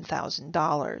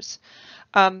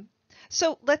 $7,000.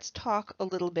 So let's talk a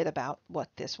little bit about what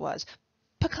this was.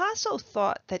 Picasso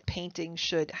thought that painting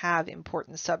should have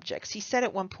important subjects. He said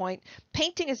at one point,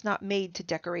 "Painting is not made to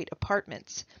decorate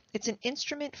apartments. It's an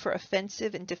instrument for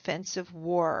offensive and defensive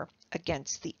war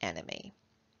against the enemy."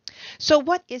 So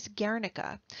what is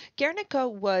Guernica? Guernica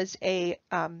was a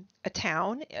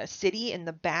town, a city in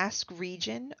the Basque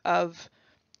region of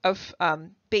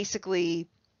basically,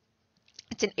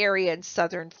 it's an area in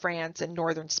southern France and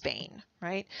northern Spain,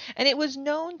 right? And it was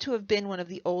known to have been one of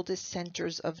the oldest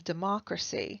centers of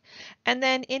democracy. And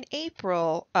then in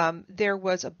April, there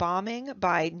was a bombing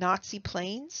by Nazi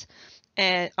planes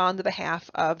and on the behalf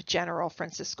of General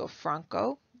Francisco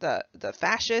Franco, the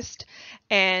fascist,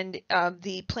 and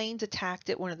the planes attacked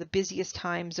at one of the busiest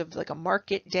times of like a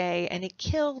market day, and it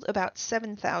killed about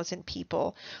 7,000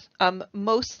 people,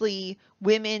 mostly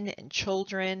women and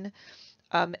children,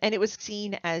 and it was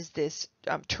seen as this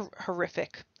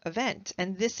horrific event,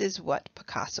 and this is what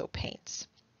Picasso paints.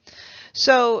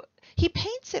 So he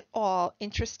paints it all,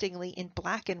 interestingly, in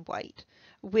black and white,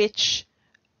 which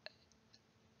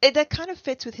that kind of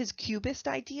fits with his cubist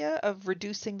idea of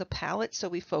reducing the palette so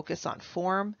we focus on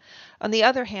form. On the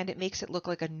other hand, it makes it look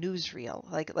like a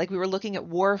newsreel, like we were looking at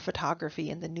war photography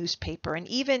in the newspaper, and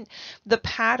even the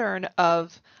pattern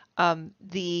of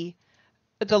the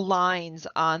lines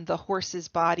on the horse's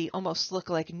body almost look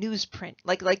like newsprint,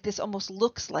 like this almost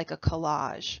looks like a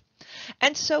collage.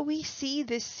 And so we see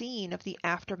this scene of the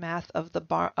aftermath of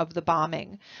the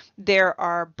bombing. There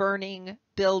are burning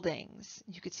buildings.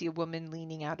 You could see a woman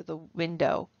leaning out of the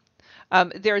window.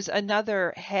 There's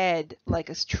another head, like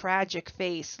a tragic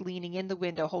face, leaning in the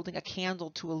window, holding a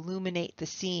candle to illuminate the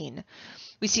scene.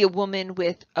 We see a woman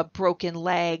with a broken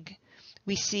leg.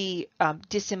 We see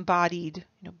disembodied,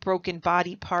 broken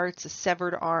body parts, a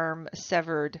severed arm, a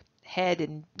severed head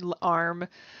and arm.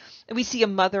 And we see a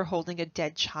mother holding a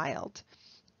dead child,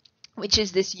 which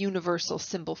is this universal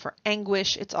symbol for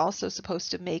anguish. It's also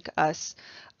supposed to make us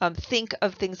think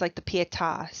of things like the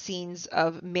Pietà, scenes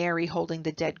of Mary holding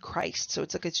the dead Christ. So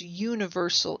it's like this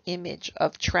universal image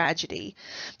of tragedy.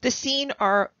 The scene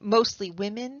are mostly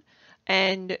women,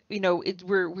 and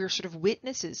we're sort of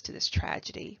witnesses to this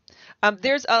tragedy.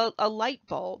 There's a light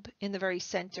bulb in the very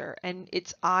center, and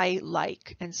it's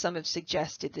eye-like, and some have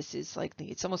suggested this is like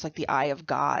it's almost like the eye of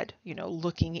God,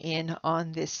 looking in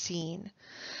on this scene.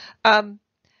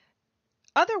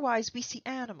 Otherwise, we see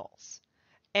animals.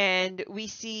 And we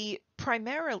see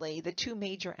primarily the two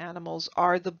major animals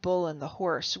are the bull and the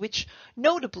horse, which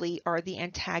notably are the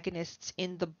antagonists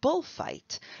in the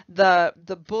bullfight. The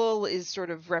bull is sort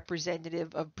of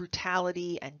representative of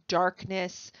brutality and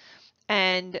darkness,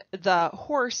 and the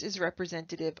horse is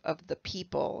representative of the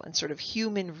people and sort of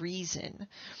human reason.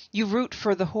 You root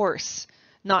for the horse,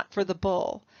 not for the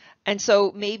bull. And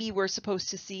so maybe we're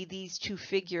supposed to see these two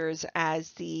figures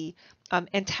as the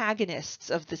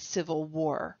antagonists of the Civil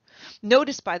War.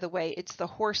 Notice, by the way, it's the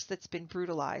horse that's been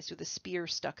brutalized with a spear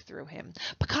stuck through him.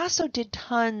 Picasso did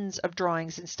tons of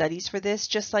drawings and studies for this,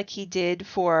 just like he did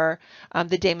for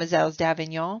the Demoiselles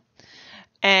d'Avignon.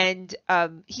 And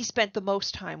he spent the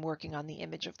most time working on the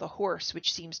image of the horse,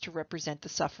 which seems to represent the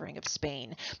suffering of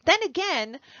Spain. Then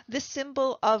again, the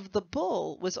symbol of the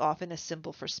bull was often a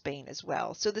symbol for Spain as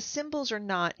well. So the symbols are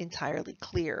not entirely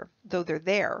clear, though they're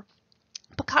there.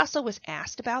 Picasso was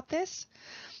asked about this,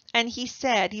 and he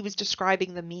said, he was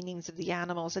describing the meanings of the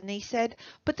animals, and he said,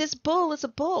 but this bull is a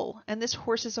bull, and this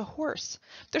horse is a horse.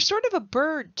 They're sort of a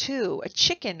bird, too, a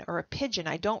chicken or a pigeon,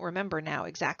 I don't remember now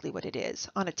exactly what it is,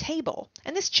 on a table.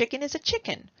 And this chicken is a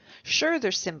chicken. Sure,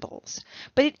 they're symbols,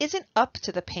 but it isn't up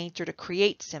to the painter to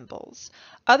create symbols.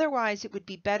 Otherwise, it would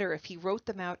be better if he wrote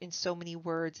them out in so many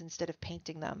words instead of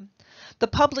painting them. The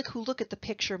public who look at the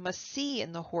picture must see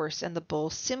in the horse and the bull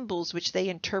symbols which they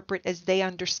interpret as they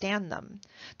understand them.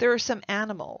 There are some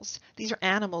animals. These are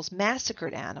animals,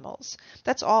 massacred animals.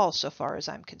 That's all so far as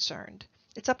I'm concerned.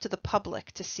 It's up to the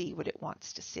public to see what it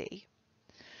wants to see.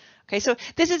 Okay, so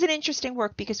this is an interesting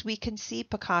work because we can see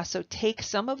Picasso take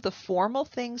some of the formal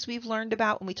things we've learned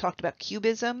about when we talked about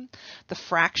Cubism, the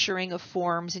fracturing of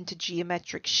forms into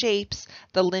geometric shapes,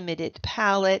 the limited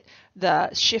palette,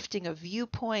 the shifting of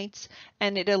viewpoints,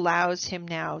 and it allows him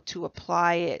now to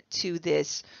apply it to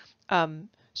this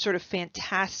sort of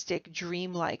fantastic,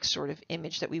 dreamlike sort of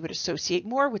image that we would associate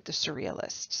more with the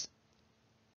Surrealists.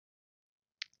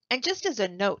 And just as a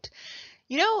note,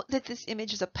 you know that this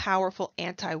image is a powerful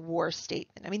anti-war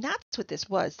statement. I mean, that's what this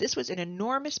was. This was an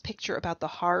enormous picture about the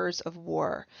horrors of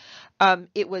war.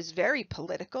 It was very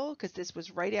political because this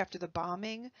was right after the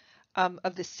bombing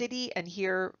of the city, and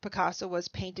here Picasso was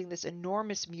painting this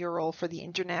enormous mural for the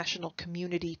international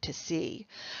community to see.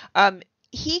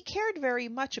 He cared very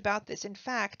much about this. In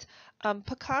fact,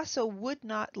 Picasso would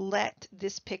not let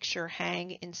this picture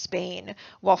hang in Spain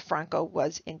while Franco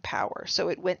was in power. So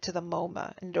it went to the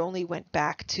MoMA, and it only went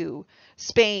back to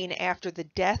Spain after the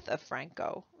death of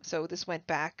Franco. So this went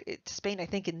back to Spain, I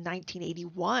think, in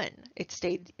 1981. It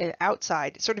stayed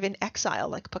outside, sort of in exile,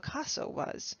 like Picasso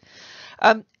was.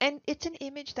 And it's an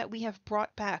image that we have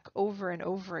brought back over and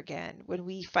over again. When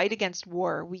we fight against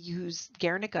war, we use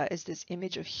Guernica as this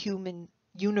image of human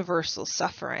universal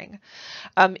suffering.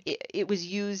 It was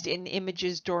used in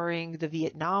images during the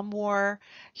Vietnam War.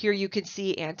 Here you can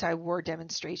see anti-war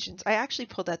demonstrations. I actually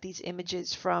pulled out these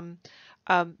images from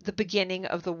the beginning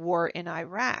of the war in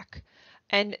Iraq.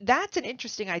 And that's an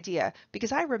interesting idea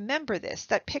because I remember this,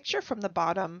 that picture from the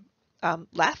bottom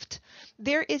left.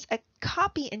 There is a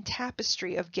copy in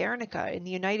tapestry of Guernica in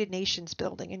the United Nations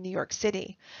building in New York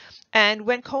City. And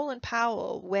when Colin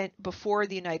Powell went before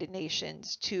the United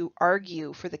Nations to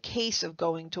argue for the case of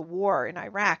going to war in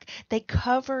Iraq, they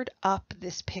covered up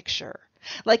this picture.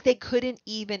 Like they couldn't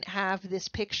even have this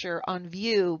picture on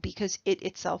view because it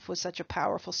itself was such a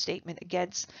powerful statement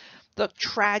against the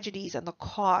tragedies and the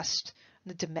cost,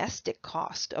 the domestic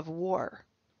cost of war.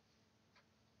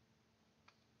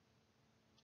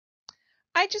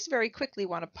 I just very quickly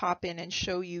want to pop in and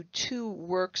show you two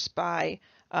works by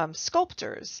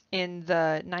sculptors in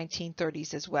the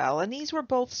 1930s as well. And these were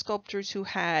both sculptors who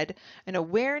had an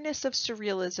awareness of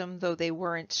Surrealism, though they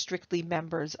weren't strictly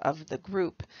members of the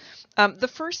group. The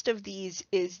first of these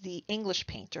is the English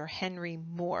painter Henry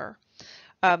Moore.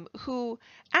 Who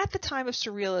at the time of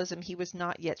Surrealism, he was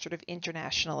not yet sort of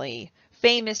internationally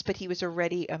famous, but he was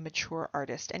already a mature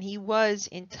artist, and he was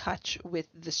in touch with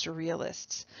the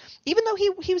Surrealists. Even though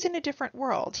he was in a different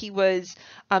world, he was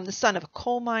the son of a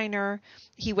coal miner.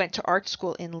 He went to art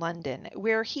school in London,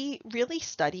 where he really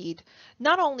studied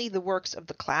not only the works of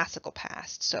the classical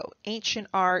past, so ancient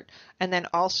art, and then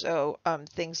also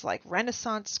things like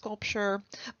Renaissance sculpture,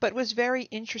 but was very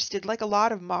interested, like a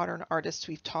lot of modern artists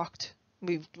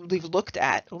we've looked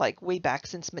at, like way back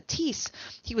since Matisse.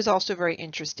 He was also very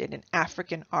interested in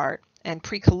African art and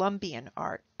pre-Columbian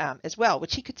art as well,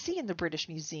 which he could see in the British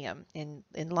Museum in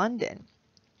London.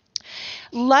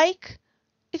 Like,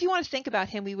 if you want to think about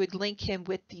him, we would link him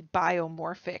with the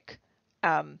biomorphic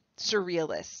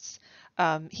surrealists.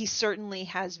 He certainly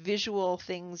has visual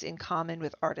things in common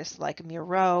with artists like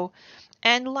Miro.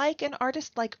 And like an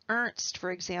artist like Ernst, for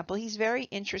example, he's very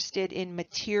interested in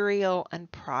material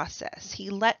and process. He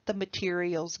let the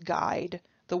materials guide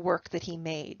the work that he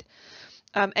made.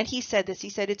 And he said this,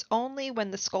 he said, it's only when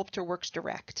the sculptor works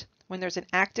direct, when there's an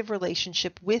active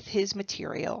relationship with his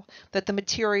material, that the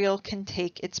material can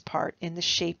take its part in the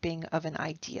shaping of an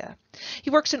idea. He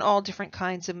works in all different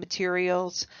kinds of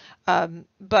materials,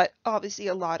 but obviously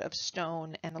a lot of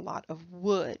stone and a lot of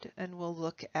wood, and we'll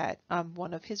look at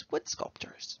one of his wood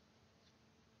sculptures.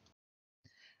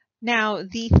 Now,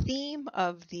 the theme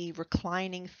of the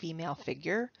reclining female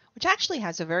figure, which actually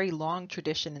has a very long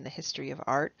tradition in the history of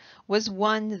art, was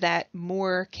one that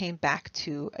Moore came back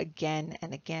to again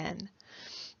and again.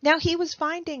 Now, he was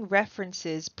finding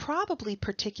references, probably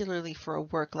particularly for a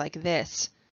work like this,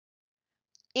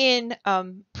 in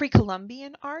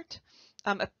pre-Columbian art.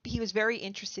 He was very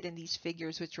interested in these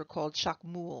figures, which were called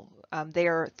chacmoul. They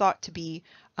are thought to be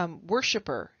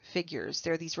worshiper figures.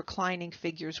 They're these reclining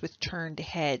figures with turned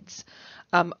heads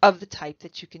of the type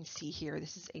that you can see here.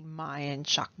 This is a Mayan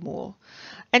chacmoul.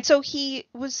 And so he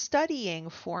was studying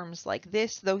forms like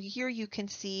this, though here you can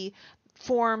see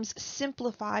forms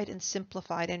simplified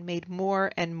and made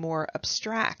more and more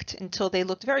abstract until they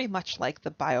looked very much like the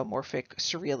biomorphic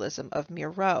surrealism of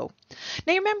Miro.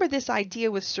 Now, you remember this idea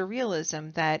with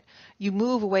surrealism that you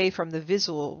move away from the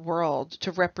visual world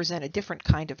to represent a different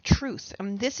kind of truth.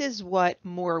 And this is what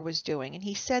Moore was doing, and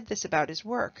he said this about his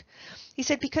work. He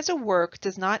said, because a work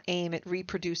does not aim at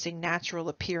reproducing natural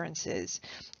appearances,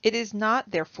 it is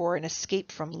not, therefore, an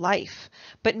escape from life,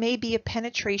 but may be a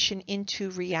penetration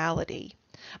into reality.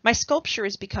 My sculpture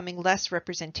is becoming less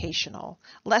representational,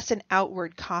 less an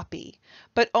outward copy,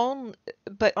 but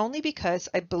only because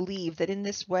I believe that in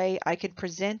this way I can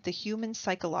present the human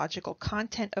psychological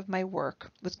content of my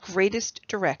work with greatest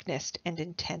directness and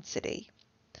intensity.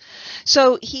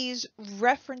 So he's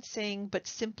referencing but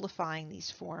simplifying these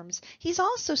forms. He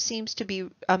also seems to be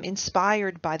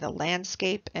inspired by the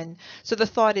landscape. And so the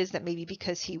thought is that maybe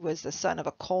because he was the son of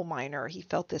a coal miner, he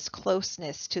felt this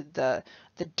closeness to the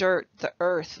dirt, the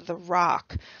earth, the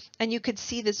rock. And you could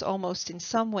see this almost in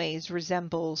some ways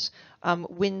resembles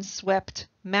windswept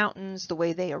mountains, the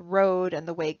way they erode and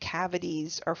the way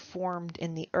cavities are formed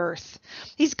in the earth.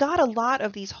 He's got a lot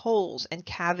of these holes and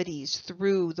cavities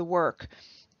through the work,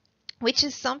 which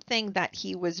is something that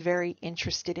he was very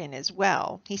interested in as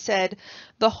well. He said,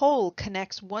 the whole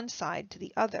connects one side to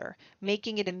the other,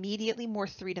 making it immediately more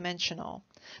three-dimensional.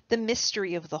 The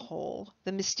mystery of the whole,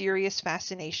 the mysterious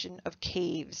fascination of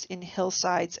caves in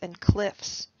hillsides and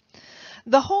cliffs.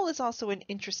 The whole is also an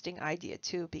interesting idea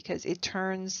too, because it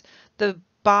turns the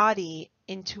body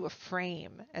into a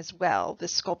frame as well. The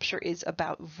sculpture is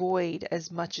about void as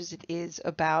much as it is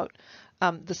about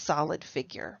the solid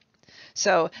figure.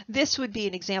 So this would be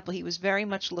an example. He was very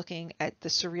much looking at the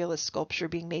surrealist sculpture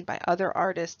being made by other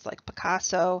artists like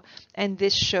Picasso, and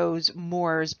this shows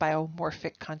Moore's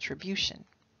biomorphic contribution.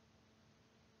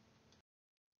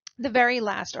 The very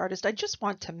last artist I just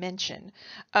want to mention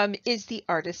is the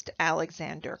artist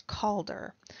Alexander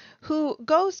Calder, who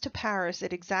goes to Paris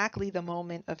at exactly the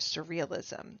moment of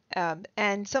surrealism.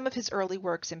 And some of his early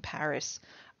works in Paris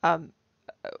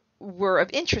were of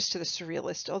interest to the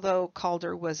surrealist, although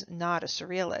Calder was not a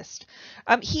surrealist.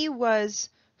 He was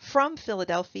from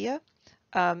Philadelphia,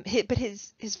 but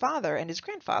his father and his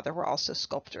grandfather were also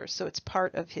sculptors, so it's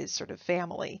part of his sort of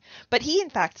family. But he,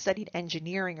 in fact, studied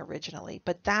engineering originally,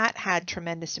 but that had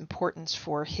tremendous importance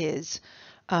for his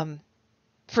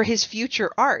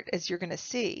future art, as you're going to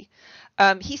see.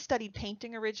 He studied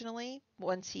painting originally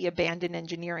once he abandoned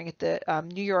engineering at the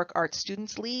New York Art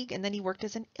Students League, and then he worked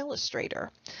as an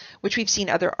illustrator, which we've seen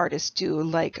other artists do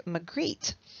like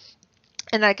Magritte.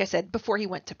 And like I said, before he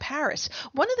went to Paris,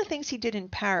 one of the things he did in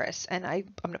Paris, and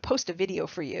I'm going to post a video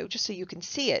for you just so you can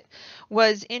see it,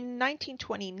 was in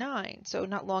 1929, so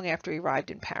not long after he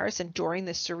arrived in Paris and during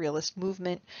the surrealist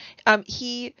movement,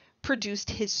 he produced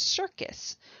his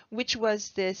circus, which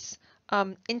was this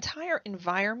entire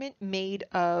environment made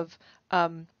of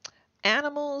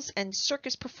animals and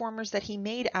circus performers that he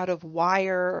made out of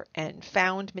wire and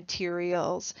found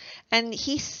materials, and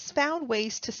he found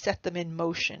ways to set them in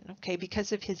motion, okay,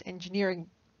 because of his engineering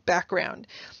background.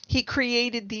 He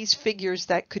created these figures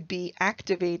that could be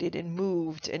activated and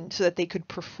moved and so that they could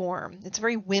perform. It's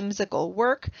very whimsical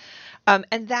work,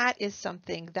 and that is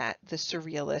something that the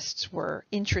surrealists were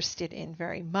interested in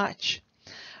very much.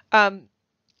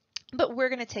 But we're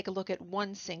going to take a look at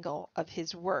one single of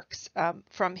his works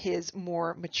from his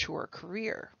more mature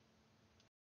career.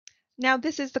 Now,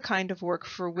 this is the kind of work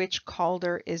for which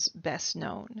Calder is best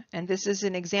known, and this is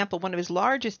an example, one of his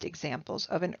largest examples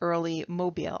of an early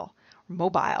mobile,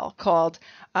 mobile called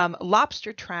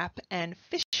Lobster Trap and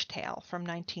Fishtail from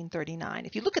 1939.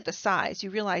 If you look at the size, you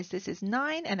realize this is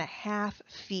 9.5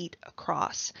 feet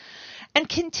across, and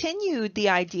continued the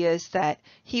ideas that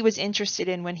he was interested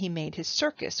in when he made his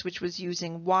circus, which was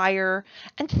using wire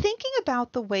and thinking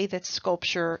about the way that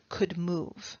sculpture could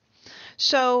move.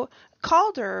 So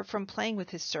Calder, from playing with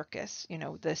his circus,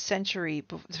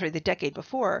 the decade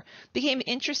before, became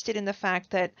interested in the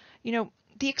fact that,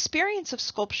 the experience of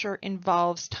sculpture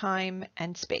involves time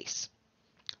and space,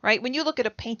 right? When you look at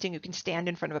a painting, you can stand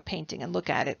in front of a painting and look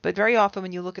at it. But very often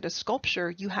when you look at a sculpture,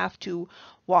 you have to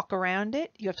walk around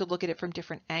it. You have to look at it from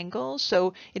different angles.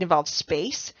 So it involves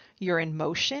space. You're in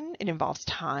motion. It involves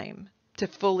time to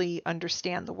fully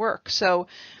understand the work. So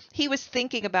he was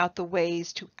thinking about the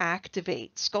ways to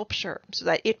activate sculpture so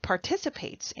that it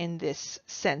participates in this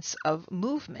sense of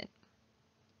movement.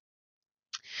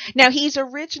 Now, he's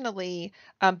originally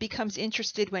becomes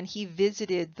interested when he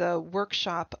visited the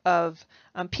workshop of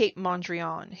Piet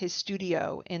Mondrian, his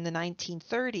studio in the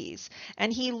 1930s,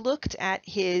 and he looked at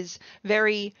his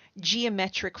very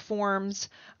geometric forms,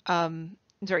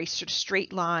 very sort of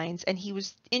straight lines, and he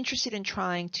was interested in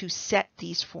trying to set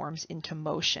these forms into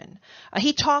motion.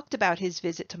 He talked about his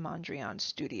visit to Mondrian's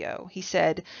studio. He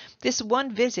said, "This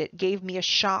one visit gave me a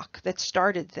shock that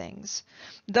started things.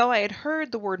 Though I had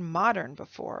heard the word modern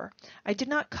before, I did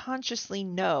not consciously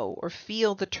know or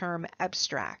feel the term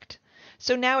abstract.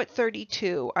 So now at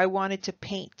 32, I wanted to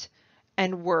paint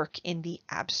and work in the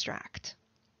abstract."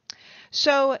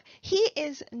 So he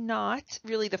is not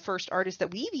really the first artist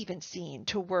that we've even seen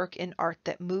to work in art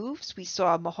that moves. We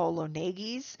saw Maholo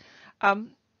Negi's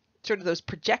sort of those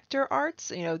projector arts,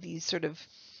 these sort of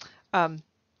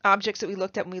objects that we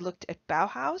looked at when we looked at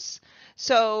Bauhaus.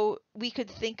 So we could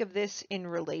think of this in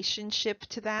relationship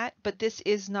to that, but this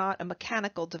is not a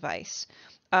mechanical device.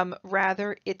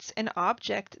 Rather, it's an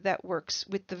object that works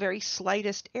with the very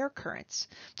slightest air currents.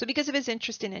 So because of his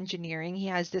interest in engineering, he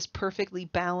has this perfectly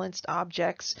balanced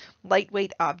objects,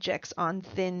 lightweight objects on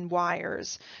thin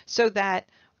wires, so that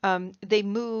they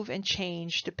move and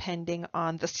change depending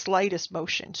on the slightest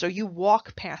motion. So you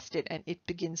walk past it and it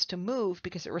begins to move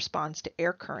because it responds to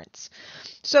air currents.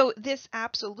 So this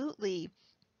absolutely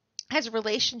has a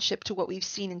relationship to what we've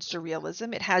seen in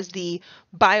Surrealism. It has the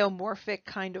biomorphic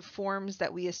kind of forms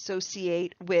that we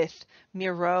associate with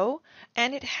Miro,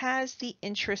 and it has the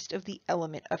interest of the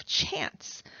element of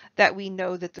chance that we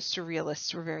know that the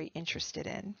Surrealists were very interested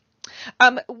in.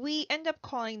 We end up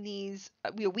calling these,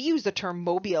 we use the term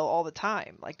mobile all the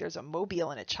time, like there's a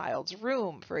mobile in a child's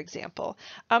room, for example.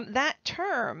 That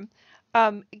term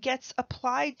gets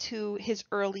applied to his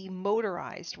early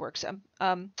motorized works.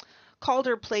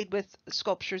 Calder played with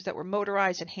sculptures that were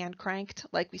motorized and hand cranked,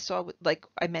 like we saw, like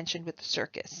I mentioned with the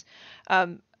circus.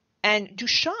 And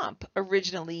Duchamp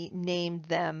originally named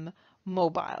them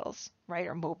mobiles, right,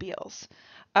 or mobiles.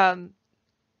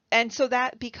 And so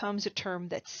that becomes a term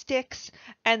that sticks.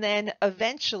 And then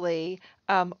eventually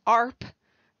ARP,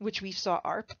 which we saw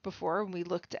ARP before when we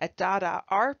looked at Dada,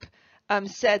 ARP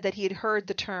said that he had heard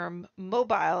the term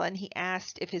mobile and he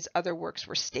asked if his other works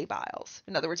were stabiles.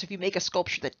 In other words, if you make a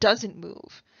sculpture that doesn't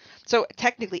move. So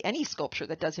technically any sculpture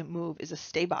that doesn't move is a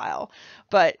stabile,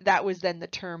 but that was then the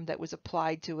term that was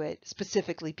applied to it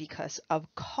specifically because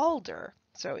of Calder.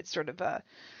 So it's sort of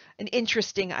an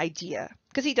interesting idea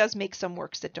because he does make some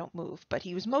works that don't move, but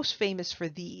he was most famous for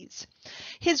these.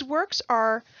 His works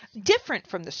are different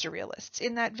from the Surrealists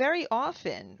in that very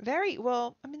often,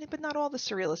 but not all the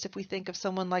Surrealists, if we think of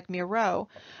someone like Miro,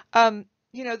 the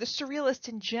Surrealists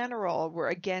in general were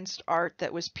against art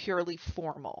that was purely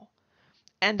formal.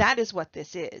 And that is what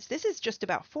this is. This is just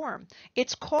about form.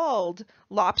 It's called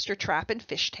Lobster Trap and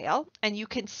Fishtail, and you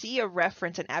can see a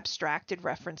reference, an abstracted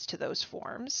reference to those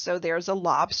forms. So there's a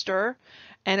lobster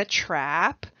and a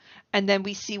trap, and then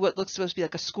we see what looks supposed to be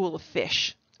like a school of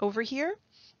fish over here.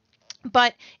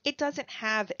 But it doesn't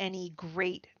have any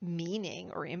great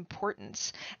meaning or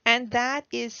importance. And that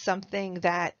is something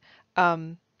that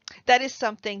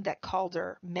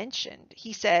Calder mentioned.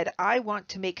 He said, "I want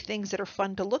to make things that are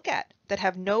fun to look at, that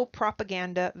have no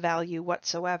propaganda value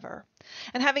whatsoever."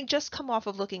 And having just come off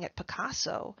of looking at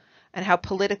Picasso and how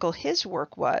political his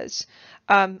work was,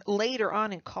 later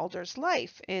on in Calder's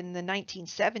life, in the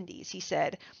 1970s, he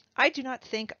said, "I do not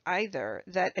think either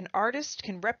that an artist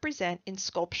can represent in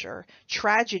sculpture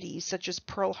tragedies such as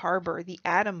Pearl Harbor, the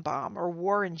atom bomb, or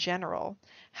war in general.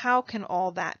 How can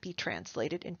all that be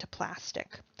translated into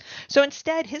plastic?" So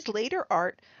instead, his later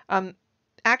art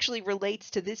actually relates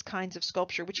to these kinds of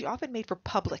sculpture, which he often made for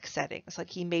public settings.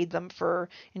 Like he made them for,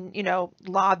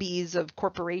 lobbies of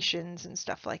corporations and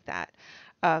stuff like that.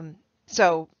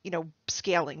 So,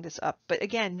 scaling this up, but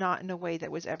again, not in a way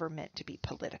that was ever meant to be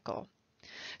political.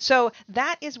 So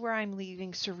that is where I'm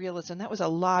leaving surrealism. That was a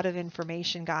lot of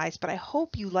information, guys, but I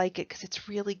hope you like it because it's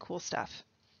really cool stuff.